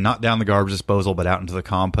can, not down the garbage disposal, but out into the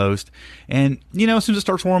compost. And, as soon as it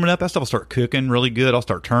starts warming up, that stuff will start cooking really good. I'll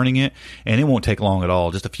start turning it, and it won't take long at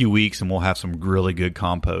all. Just a few weeks, and we'll have some really good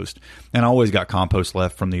compost. And I always got compost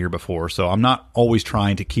left from the year before, so I'm not always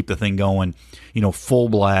trying to keep the thing going, full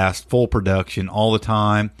blast, full production all the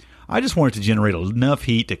time. I just want it to generate enough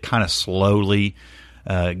heat to kind of slowly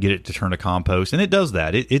get it to turn to compost. And it does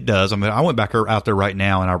that. It does. I went back out there right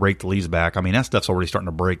now and I raked the leaves back. That stuff's already starting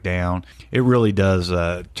to break down. It really does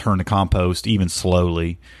turn to compost even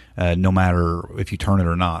slowly, no matter if you turn it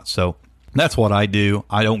or not. So that's what I do.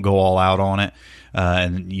 I don't go all out on it.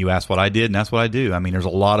 And you asked what I did, and that's what I do. There's a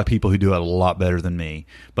lot of people who do it a lot better than me.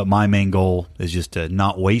 But my main goal is just to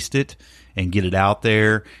not waste it and get it out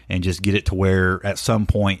there and just get it to where at some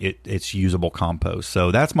point it's usable compost. So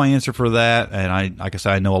that's my answer for that. And like I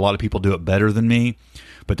said, I know a lot of people do it better than me,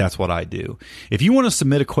 but that's what I do. If you want to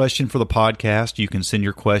submit a question for the podcast, you can send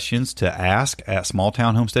your questions to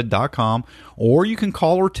ask@smalltownhomestead.com, or you can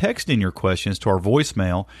call or text in your questions to our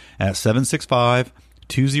voicemail at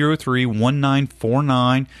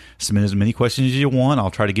 765-203-1949. Submit as many questions as you want.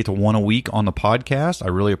 I'll try to get to one a week on the podcast. I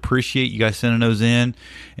really appreciate you guys sending those in,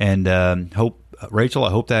 and Rachel, I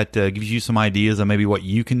hope that gives you some ideas on maybe what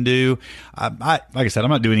you can do. Like I said, I'm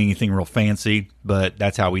not doing anything real fancy, but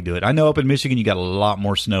that's how we do it. I know up in Michigan you got a lot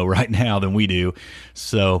more snow right now than we do,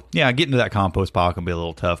 so yeah, getting to that compost pile can be a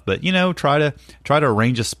little tough. But try to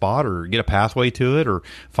arrange a spot or get a pathway to it, or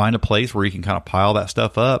find a place where you can kind of pile that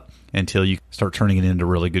stuff up until you start turning it into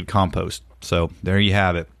really good compost. So there you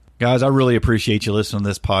have it. Guys, I really appreciate you listening to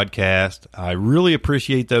this podcast. I really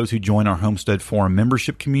appreciate those who join our Homestead Forum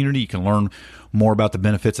membership community. You can learn more about the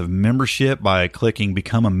benefits of membership by clicking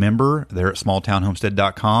Become a Member there at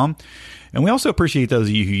smalltownhomestead.com. And we also appreciate those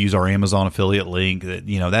of you who use our Amazon affiliate link.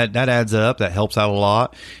 That adds up. That helps out a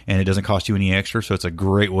lot, and it doesn't cost you any extra. So it's a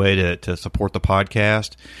great way to support the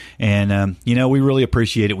podcast. And we really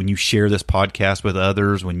appreciate it when you share this podcast with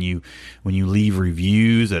others. When you leave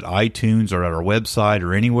reviews at iTunes or at our website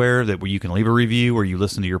or anywhere where you can leave a review where you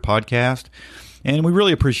listen to your podcast. And we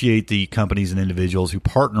really appreciate the companies and individuals who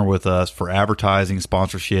partner with us for advertising,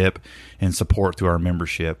 sponsorship, and support through our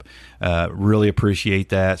membership. Really appreciate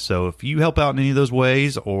that. So if you help out in any of those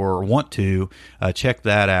ways or want to, check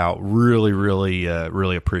that out. Really, really,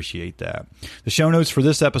 really appreciate that. The show notes for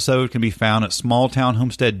this episode can be found at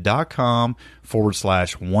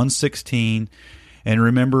smalltownhomestead.com/116. And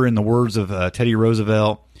remember, in the words of Teddy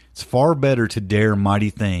Roosevelt, it's far better to dare mighty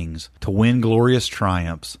things, to win glorious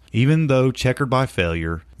triumphs, even though checkered by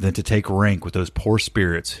failure, than to take rank with those poor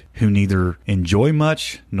spirits who neither enjoy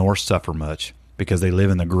much nor suffer much, because they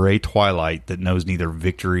live in the gray twilight that knows neither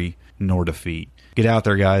victory nor defeat. Get out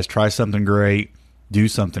there, guys. Try something great. Do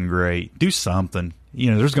something great. Do something.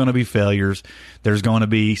 There's going to be failures. There's going to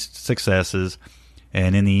be successes.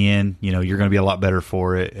 And in the end, you're going to be a lot better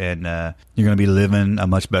for it, and you're going to be living a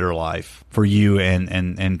much better life for you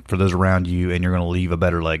and for those around you, and you're going to leave a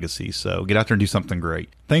better legacy. So get out there and do something great.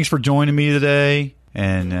 Thanks for joining me today,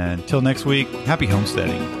 and until next week, happy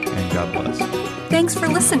homesteading, and God bless. Thanks for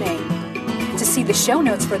listening. To see the show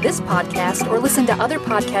notes for this podcast or listen to other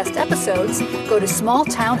podcast episodes, go to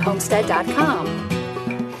smalltownhomestead.com.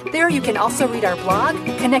 There you can also read our blog,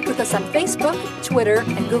 connect with us on Facebook, Twitter,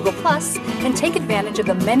 and Google+, and take advantage of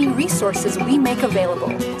the many resources we make available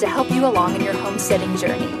to help you along in your homesteading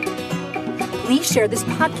journey. Please share this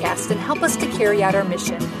podcast and help us to carry out our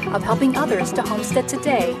mission of helping others to homestead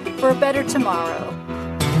today for a better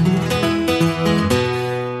tomorrow.